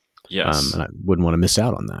 Yes. And I wouldn't want to miss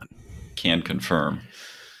out on that. Can confirm.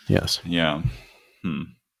 Yes. Yeah. Hmm.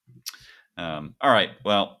 All right.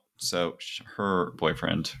 Well, so her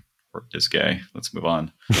boyfriend is gay. Let's move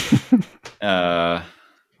on. Uh,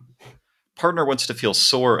 Partner wants to feel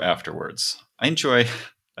sore afterwards. I enjoy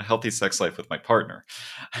a healthy sex life with my partner.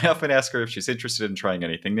 I often ask her if she's interested in trying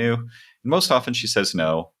anything new, and most often she says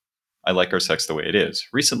no. I like our sex the way it is.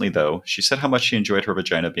 Recently, though, she said how much she enjoyed her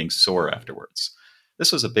vagina being sore afterwards.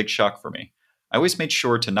 This was a big shock for me. I always made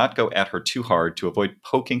sure to not go at her too hard to avoid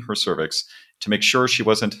poking her cervix to make sure she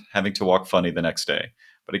wasn't having to walk funny the next day.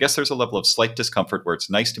 But I guess there's a level of slight discomfort where it's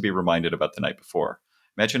nice to be reminded about the night before.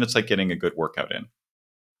 Imagine it's like getting a good workout in.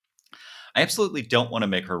 I absolutely don't want to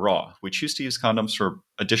make her raw. We choose to use condoms for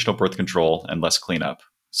additional birth control and less cleanup.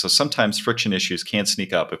 So sometimes friction issues can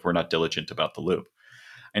sneak up if we're not diligent about the lube.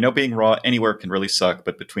 I know being raw anywhere can really suck,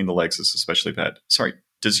 but between the legs is especially bad. Sorry,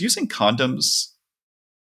 does using condoms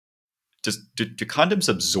do condoms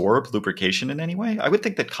absorb lubrication in any way? I would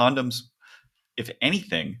think that condoms, if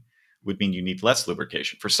anything, would mean you need less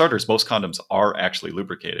lubrication. For starters, most condoms are actually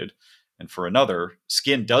lubricated. And for another,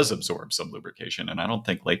 skin does absorb some lubrication, and I don't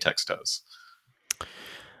think latex does.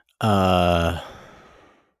 Uh,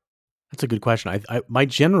 that's a good question. My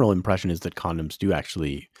general impression is that condoms do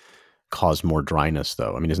actually cause more dryness,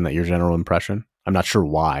 though. I mean, isn't that your general impression? I'm not sure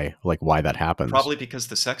why that happens. Probably because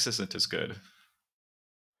the sex isn't as good.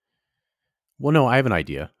 Well, no, I have an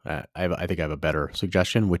idea. I think I have a better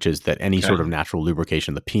suggestion, which is that any Okay. sort of natural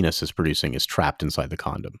lubrication the penis is producing is trapped inside the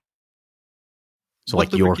condom. So,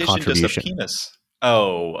 What like your lubrication does the contribution. penis?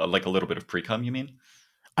 Oh, like a little bit of pre-cum, you mean? Or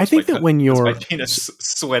I is my think that when is my you're penis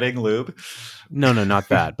sweating lube? no, no, not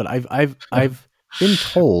that, but I've been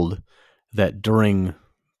told that during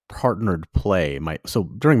partnered play,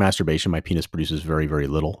 during masturbation, my penis produces very, very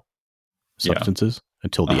little Yeah. substances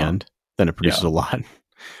until the Uh-huh. end. Then it produces Yeah. a lot,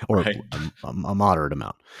 or Right. a moderate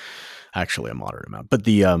amount. Actually, a moderate amount. But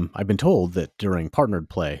I've been told that during partnered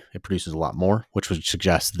play, it produces a lot more, which would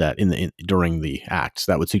suggest that during the acts,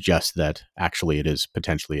 that would suggest that actually it is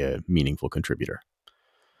potentially a meaningful contributor.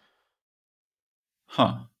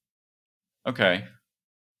 Huh. Okay.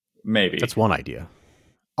 Maybe. That's one idea.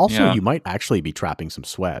 Also, Yeah. you might actually be trapping some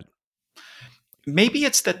sweat. Maybe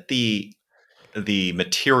it's that the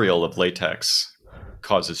material of latex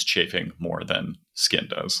causes chafing more than skin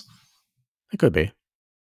does. It could be.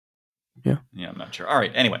 Yeah. Yeah, I'm not sure. All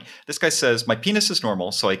right. Anyway, this guy says my penis is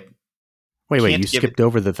normal, so I Wait. You can't give it. skipped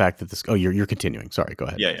over the fact that this. Oh, you're continuing. Sorry. Go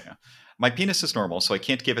ahead. Yeah. My penis is normal, so I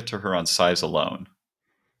can't give it to her on size alone.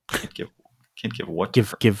 Can't give can't give what to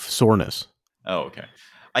her. Give soreness. Oh, okay.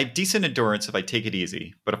 I have decent endurance if I take it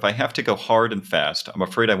easy, but if I have to go hard and fast, I'm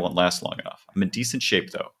afraid I won't last long enough. I'm in decent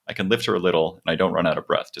shape though. I can lift her a little and I don't run out of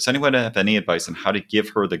breath. Does anyone have any advice on how to give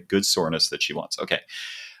her the good soreness that she wants? Okay.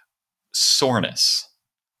 Soreness.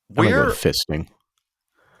 I'm gonna go with Where fisting.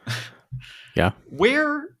 Yeah.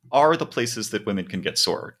 where are the places that women can get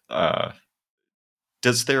sore?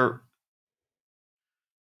 Does there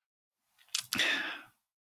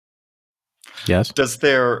Yes.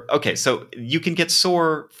 okay, so you can get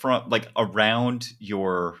sore from like around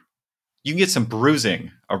your you can get some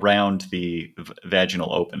bruising around the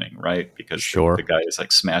vaginal opening, right? Because the Sure. guy is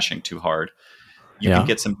like smashing too hard. Yeah.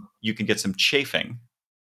 You can get some chafing.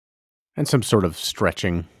 And some sort of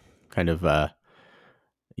stretching, kind of.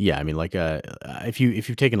 Yeah. I mean, like if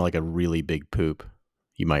you've taken like a really big poop,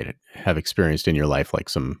 you might have experienced in your life like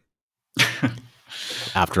some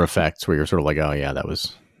after effects where you're sort of like, oh yeah, that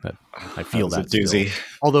was that. I That feel was a that still. doozy.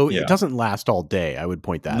 Although it Yeah. doesn't last all day, I would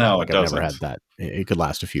point that out. No, Like it I've never doesn't. had that. It could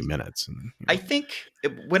last a few minutes. And, I think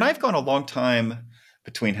when I've gone a long time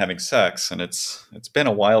between having sex, and it's been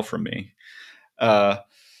a while for me. Uh,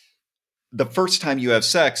 the first time you have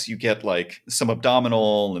sex, you get like some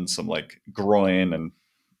abdominal and some like groin and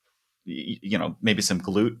maybe some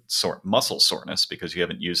muscle soreness because you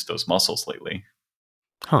haven't used those muscles lately.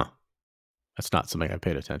 huh? That's not something I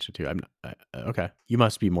paid attention to. Okay. You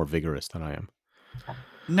must be more vigorous than I am.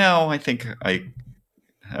 No, I think I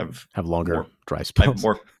have Have longer more. dry I have spells.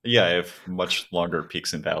 more. Yeah, I have much longer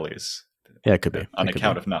peaks and valleys Yeah, it could be. on It could be.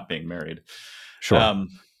 account of not being married. Sure. Um,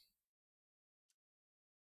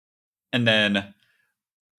 and then,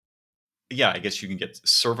 yeah, I guess you can get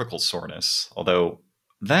cervical soreness. Although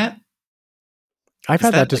that I've is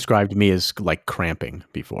had that that like described to me as like cramping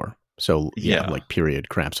before. So yeah, yeah. like period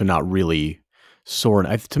cramp. So not really sore.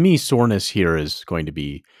 To me, soreness here is going to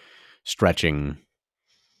be stretching,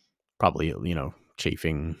 probably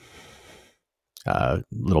chafing, a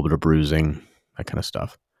little bit of bruising, that kind of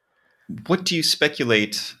stuff. What do you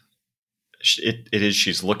speculate it is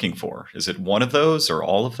she's looking for? Is it one of those or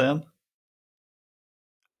all of them?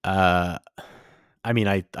 Uh, I mean,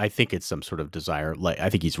 I think it's some sort of desire. Like, I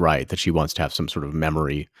think he's right that she wants to have some sort of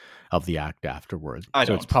memory of the act afterward. I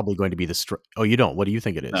So it's don't. probably going to be oh, you don't. What do you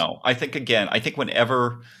think it is? No, I think again, I think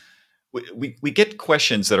whenever we get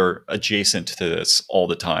questions that are adjacent to this all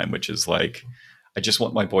the time, which is like, I just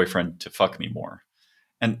want my boyfriend to fuck me more.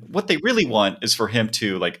 And what they really want is for him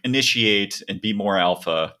to like initiate and be more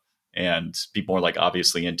alpha and be more like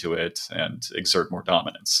obviously into it and exert more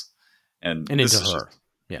dominance. And And this into is just, her.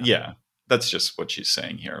 Yeah. yeah, that's just what she's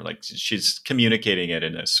saying here. Like she's communicating it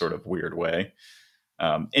in a sort of weird way.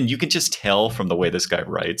 And you can just tell from the way this guy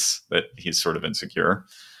writes that he's sort of insecure.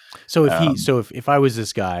 So Um, if I was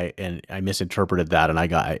this guy and I misinterpreted that and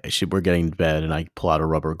we're getting to bed and I pull out a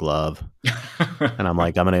rubber glove and I'm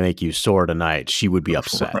like, I'm going to make you sore tonight, she would be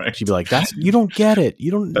upset. She'd be right. like, you don't get it. That's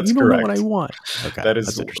You don't know what I correct. want. Okay. That That's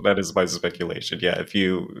is interesting. that is my speculation. Yeah, if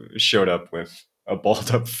you showed up with a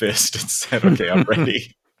balled up fist and said, "Okay, I'm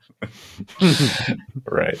ready,"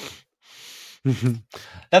 right? That's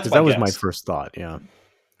Because my that was my guess. first thought. Yeah.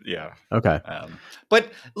 Yeah. Okay.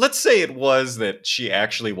 But let's say it was that she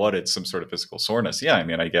actually wanted some sort of physical soreness. Yeah, I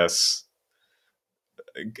mean, I guess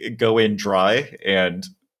go in dry and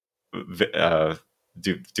uh,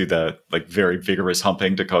 do the like very vigorous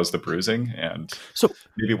humping to cause the bruising, and So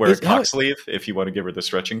maybe wear a is how cock sleeve if you want to give her the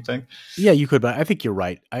stretching thing. yeah, you could, but I think you're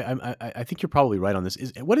right. I think you're probably right on this.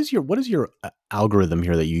 What is your algorithm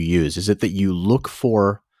here that you use? Is it that you look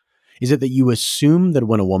for? Is it that you assume that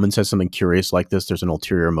when a woman says something curious like this, there's an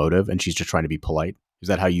ulterior motive and she's just trying to be polite? Is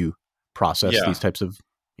that how you process Yeah, these types of?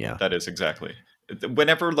 Yeah. that is exactly.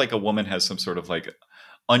 Whenever like a woman has some sort of like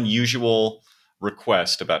unusual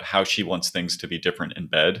request about how she wants things to be different in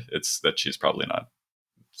bed, it's that she's probably not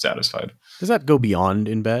satisfied. Does that go beyond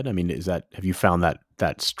in bed? I mean, have you found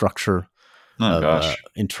that structure Oh of gosh,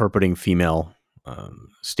 interpreting female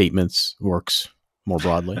statements works more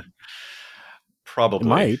broadly? It probably.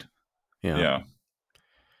 might. Yeah. Yeah,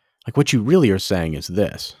 Like what you really are saying is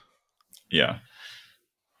this. yeah.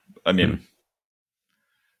 I Hmm. mean,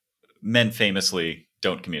 men famously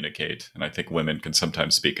don't communicate, and I think women can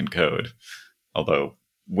sometimes speak in code, although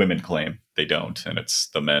women claim they don't, and it's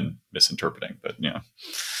the men misinterpreting. But yeah,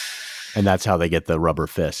 And that's how they get the rubber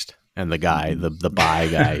fist and the guy, the bi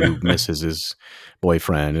guy who misses his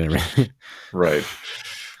boyfriend and everything. right,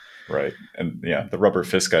 right, and yeah, the rubber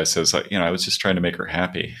fist guy says, like, I was just trying to make her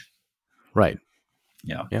happy. Right.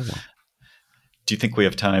 Yeah. Yeah. Well. Do you think we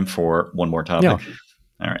have time for one more Yeah. topic?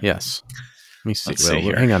 All right. Yes. Let me see. Let's see Well,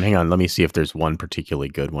 here. hang on. Let me see if there's one particularly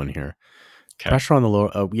good one here. Okay. Pressure on the lower.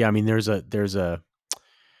 Oh, yeah. I mean, there's a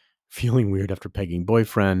feeling weird after pegging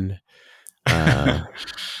boyfriend. Partner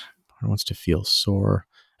wants to feel sore.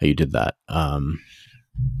 Oh, you did that.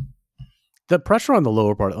 The pressure on the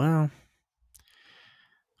lower part. Well,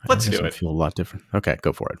 I Let's guess do it would it feel a lot different. Okay,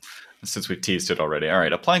 go for it. since we've teased it already. All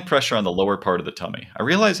right. Applying pressure on the lower part of the tummy. I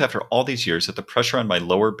realize after all these years that the pressure on my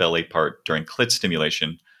lower belly part during clit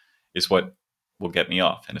stimulation is what will get me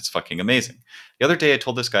off, and it's fucking amazing. The other day I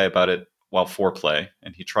told this guy about it while foreplay,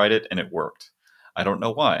 and he tried it and it worked. I don't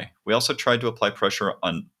know why. We also tried to apply pressure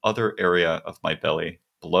on other area of my belly,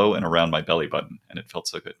 below and around my belly button, and it felt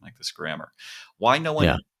so good, like this grammar. Why no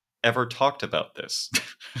Yeah. one ever talked about this?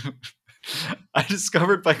 I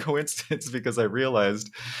discovered by coincidence because I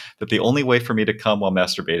realized that the only way for me to come while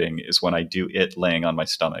masturbating is when I do it laying on my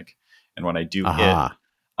stomach. And when I do it Aha.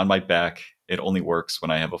 on my back, it only works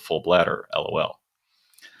when I have a full bladder. LOL.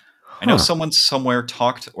 I know Huh. someone somewhere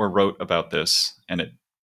talked or wrote about this, and it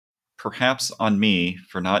perhaps on me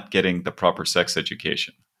for not getting the proper sex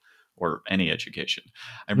education or any education.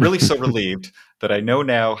 I'm really so relieved that I know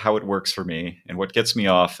now how it works for me and what gets me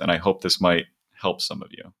off, and I hope this might help some of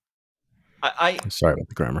you. Sorry about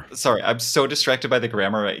the grammar. Sorry, I'm so distracted by the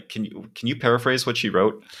grammar. Can you paraphrase what she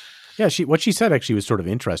wrote? Yeah, what she said actually was sort of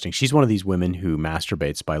interesting. She's one of these women who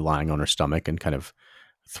masturbates by lying on her stomach and kind of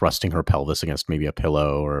thrusting her pelvis against maybe a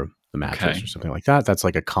pillow or the mattress Okay. or something like that. That's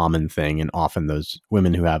like a common thing, and often those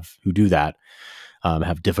women who do that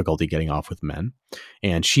have difficulty getting off with men.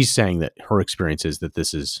 And she's saying that her experience is that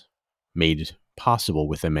this is made possible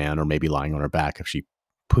with a man, or maybe lying on her back if she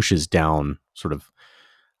pushes down sort of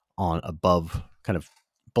on above, kind of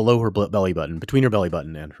below her belly button, between her belly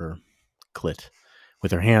button and her clit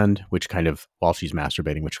with her hand, which kind of, while she's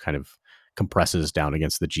masturbating, which kind of compresses down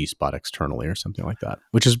against the G spot externally or something like that,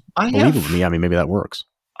 which is I believable to have me. I mean, maybe that works.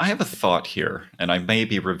 I have a thought here, and I may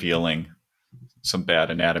be revealing some bad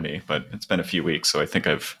anatomy, but it's been a few weeks, so I think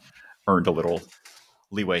I've earned a little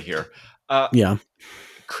leeway here. Uh, Yeah.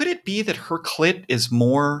 could it be that her clit is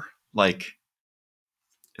more like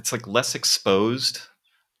it's like less exposed,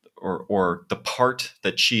 or the part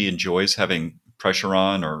that she enjoys having pressure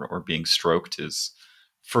on or being stroked is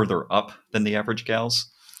further up than the average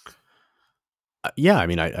gals. Yeah, I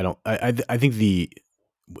mean, I don't. I think the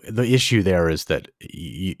issue there is that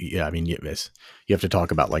yeah, I mean, you have to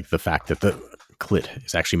talk about like the fact that the clit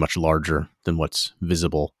is actually much larger than what's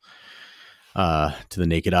visible to the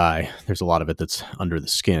naked eye. There's a lot of it that's under the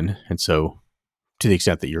skin, and so to the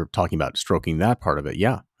extent that you're talking about stroking that part of it,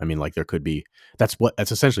 yeah, I mean, like there could be that's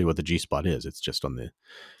essentially what the G spot is. It's just on the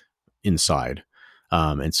inside,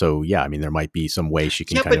 and so yeah, I mean, there might be some way she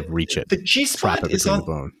can Yeah, kind but of reach it, the G trap spot it is between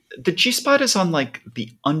the on bone. the G spot is on like the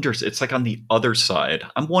under. It's like on the other side.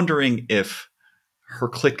 I'm wondering if her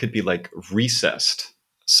clit could be like recessed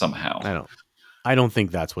somehow. I don't. I don't think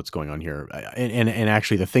that's what's going on here. And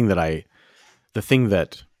actually, the thing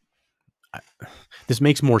that this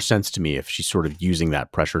makes more sense to me if she's sort of using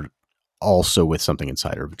that pressure also with something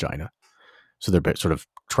inside her vagina. So they're sort of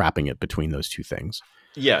trapping it between those two things.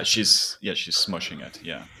 She's smushing it.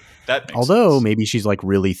 Yeah, that makes Although sense. maybe she's like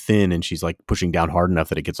really thin and she's like pushing down hard enough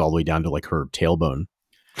that it gets all the way down to like her tailbone.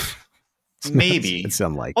 Maybe, It's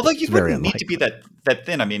unlikely. although you It's very wouldn't need to be unlikely. that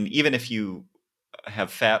thin. I mean, even if you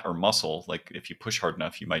have fat or muscle, like if you push hard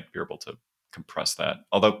enough, you might be able to compress that.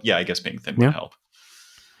 Although, yeah, I guess being thin would Yeah. help.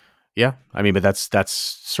 Yeah. I mean, but that's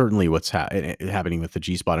certainly what's happening with the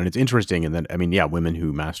G spot. And it's interesting. And then, I mean, yeah, women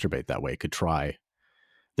who masturbate that way could try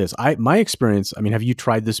this. My experience, I mean, have you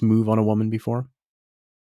tried this move on a woman before?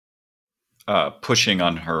 Pushing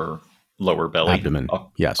on her lower belly, Abdomen.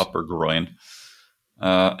 Yes. upper groin.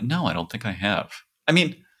 No, I don't think I have. I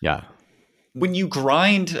mean, Yeah. when you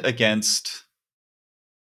grind against,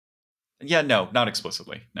 yeah, no, not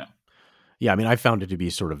explicitly, no. Yeah. I mean, I found it to be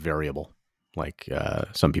sort of variable. Like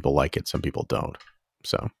some people like it, some people don't.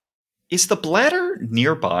 So Is the bladder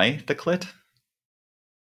nearby the clit?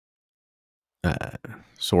 uh,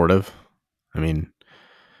 sort of. I mean,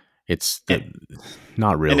 it's And,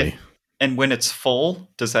 not and if really. and when it's full,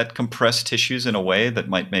 does that compress tissues in a way that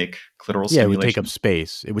might make clitoral Yeah, it would take up stimulation?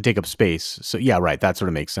 space. It would take up space. So yeah, right. That sort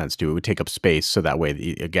of makes sense too. It would take up space, so that way,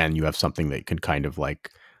 again, you have something that can kind of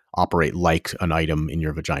like operate like an item in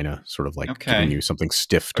your vagina, sort of like giving Okay, you something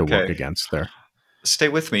stiff to work okay. against there. Stay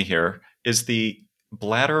with me here. Is the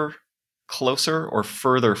bladder closer or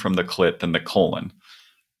further from the clit than the colon?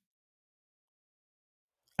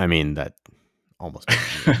 I mean, that almost. I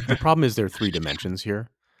mean, the problem is there are three dimensions here.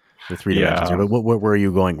 There are three dimensions here. Yeah. But where are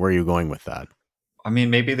you going? Where are you going with that? I mean,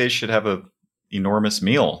 maybe they should have a enormous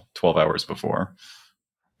meal 12 hours before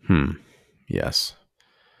Hmm. Yes.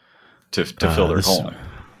 to fill their This. colon.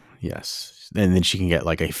 Yes. And then she can get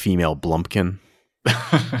like a female blumpkin.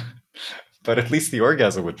 But at least the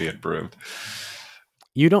orgasm would be improved.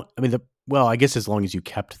 You don't. I mean, well, I guess as long as you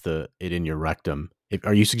kept it in your rectum.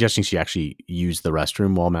 Are you suggesting she actually used the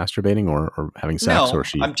restroom while masturbating or having sex, or No,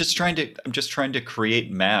 she? I'm just trying to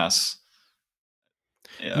create mass,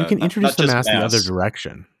 You can introduce not the just mass the other mass,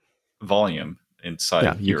 direction. volume Yeah,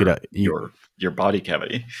 inside you could. your body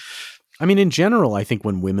cavity. I mean, in general, I think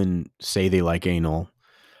when women say they like anal,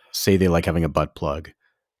 say they like having a butt plug,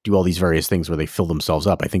 do all these various things where they fill themselves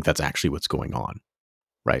up, I think that's actually what's going on,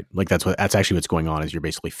 right? Like that's actually what's going on is you're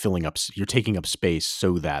basically you're taking up space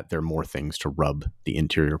so that there are more things to rub the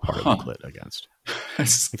interior part of the Huh. clit against. Like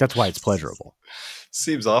that's why it's pleasurable.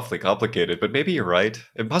 Seems awfully complicated, but maybe you're right.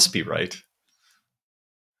 It must be right.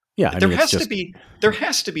 Yeah, I mean, it's just There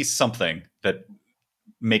has to be something that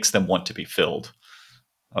makes them want to be filled.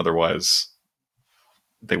 Otherwise,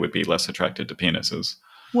 they would be less attracted to penises.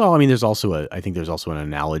 well, I mean, I think there's also an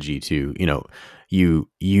analogy to,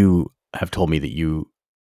 you have told me that you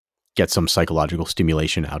get some psychological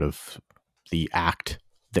stimulation out of the act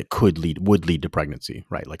that would lead to pregnancy,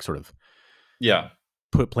 right? Like sort of Yeah.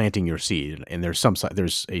 planting your seed, and there's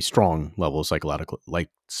a strong level of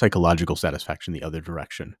psychological satisfaction the other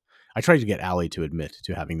direction. I tried to get Allie to admit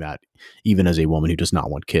to having that, even as a woman who does not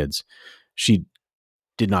want kids. She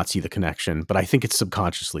did not see the connection, but I think it's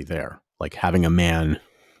subconsciously there. Like having a man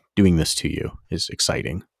doing this to you is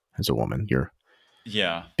exciting as a woman. You're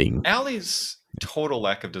Yeah. being Allie's total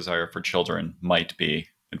lack of desire for children might be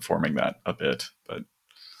informing that a bit, but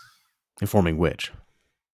informing which.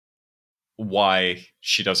 why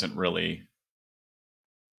she doesn't really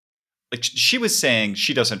like she was saying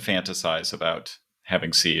she doesn't fantasize about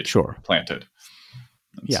having seed Sure. planted.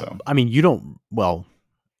 And Yeah. so I mean, you don't, well,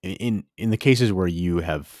 in the cases where you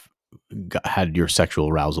have had your sexual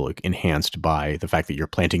arousal enhanced by the fact that you're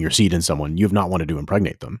planting your seed in someone, you have not wanted to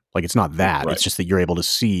impregnate them. Like it's not that. right. It's just that you're able to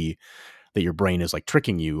see that your brain is like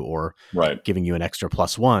tricking you or Right. giving you an extra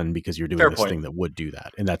 +1 because you're doing Fair this point. thing that would do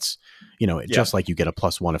that. And that's, Yeah. just like you get a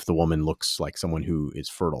 +1 if the woman looks like someone who is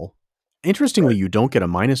fertile. Interestingly, you don't get a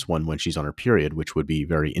 -1 when she's on her period, which would be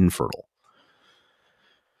very infertile.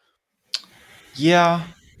 Yeah,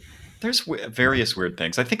 there's various weird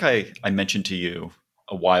things. I think I mentioned to you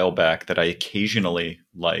a while back that I occasionally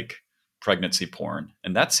like pregnancy porn,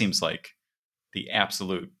 and that seems like the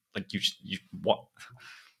absolute like you what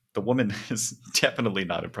the woman is definitely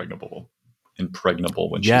not impregnable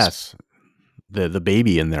when she's Yes, the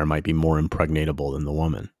baby in there might be more impregnatable than the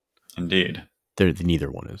woman. indeed. Neither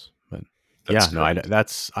one is, but That's yeah, no,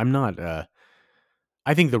 correct. I'm not.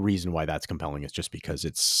 I think the reason why that's compelling is just because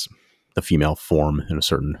it's the female form in a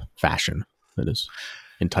certain fashion that is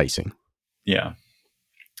enticing. Yeah.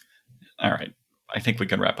 All right. I think we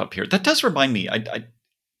can wrap up here. That does remind me.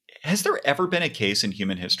 Has there ever been a case in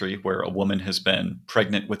human history where a woman has been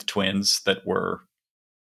pregnant with twins that were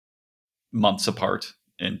months apart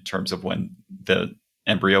in terms of when the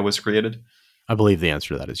embryo was created? I believe the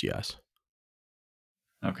answer to that is yes.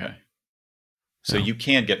 Okay. So Yeah. you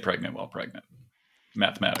can get pregnant while pregnant,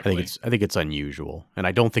 mathematically. I think it's unusual, and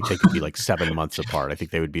I don't think they could be like 7 months apart. I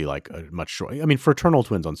think they would be like a much short. I mean, fraternal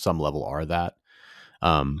twins on some level are that,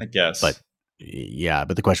 I but guess. yeah.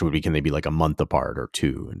 But the question would be, can they be like a month apart or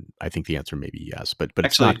two? And I think the answer may be yes, but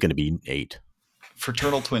it's not Actually, going to be 8.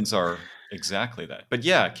 fraternal twins are exactly that. But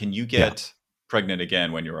yeah, can you Yeah, get pregnant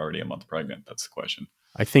again when you're already a month pregnant? That's the question.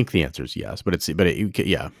 I think the answer is yes, but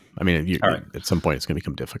yeah. I mean, All right. at some point, it's going to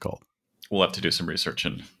become difficult. We'll have to do some research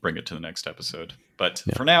and bring it to the next episode. But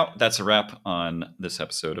Yeah. for now, that's a wrap on this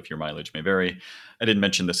episode of Your Mileage May Vary. I didn't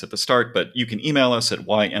mention this at the start, but you can email us at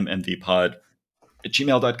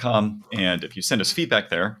ymmvpod@gmail.com. And if you send us feedback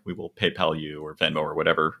there, we will PayPal you or Venmo or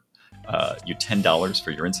whatever you $10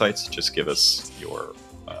 for your insights. Just give us your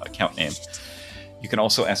account name. You can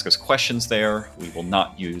also ask us questions there. We will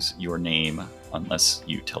not use your name unless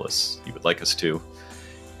you tell us you would like us to.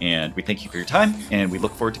 And we thank you for your time, and we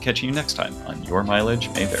look forward to catching you next time on Your Mileage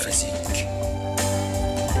May Vary. Physique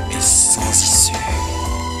et sans issue.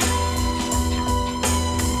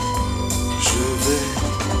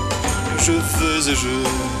 Je vais et je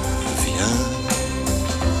viens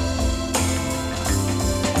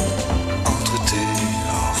entre tes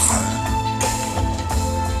reins.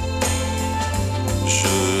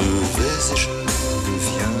 Je vais et je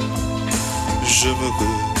viens, je me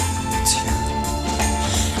retiens.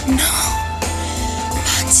 Non.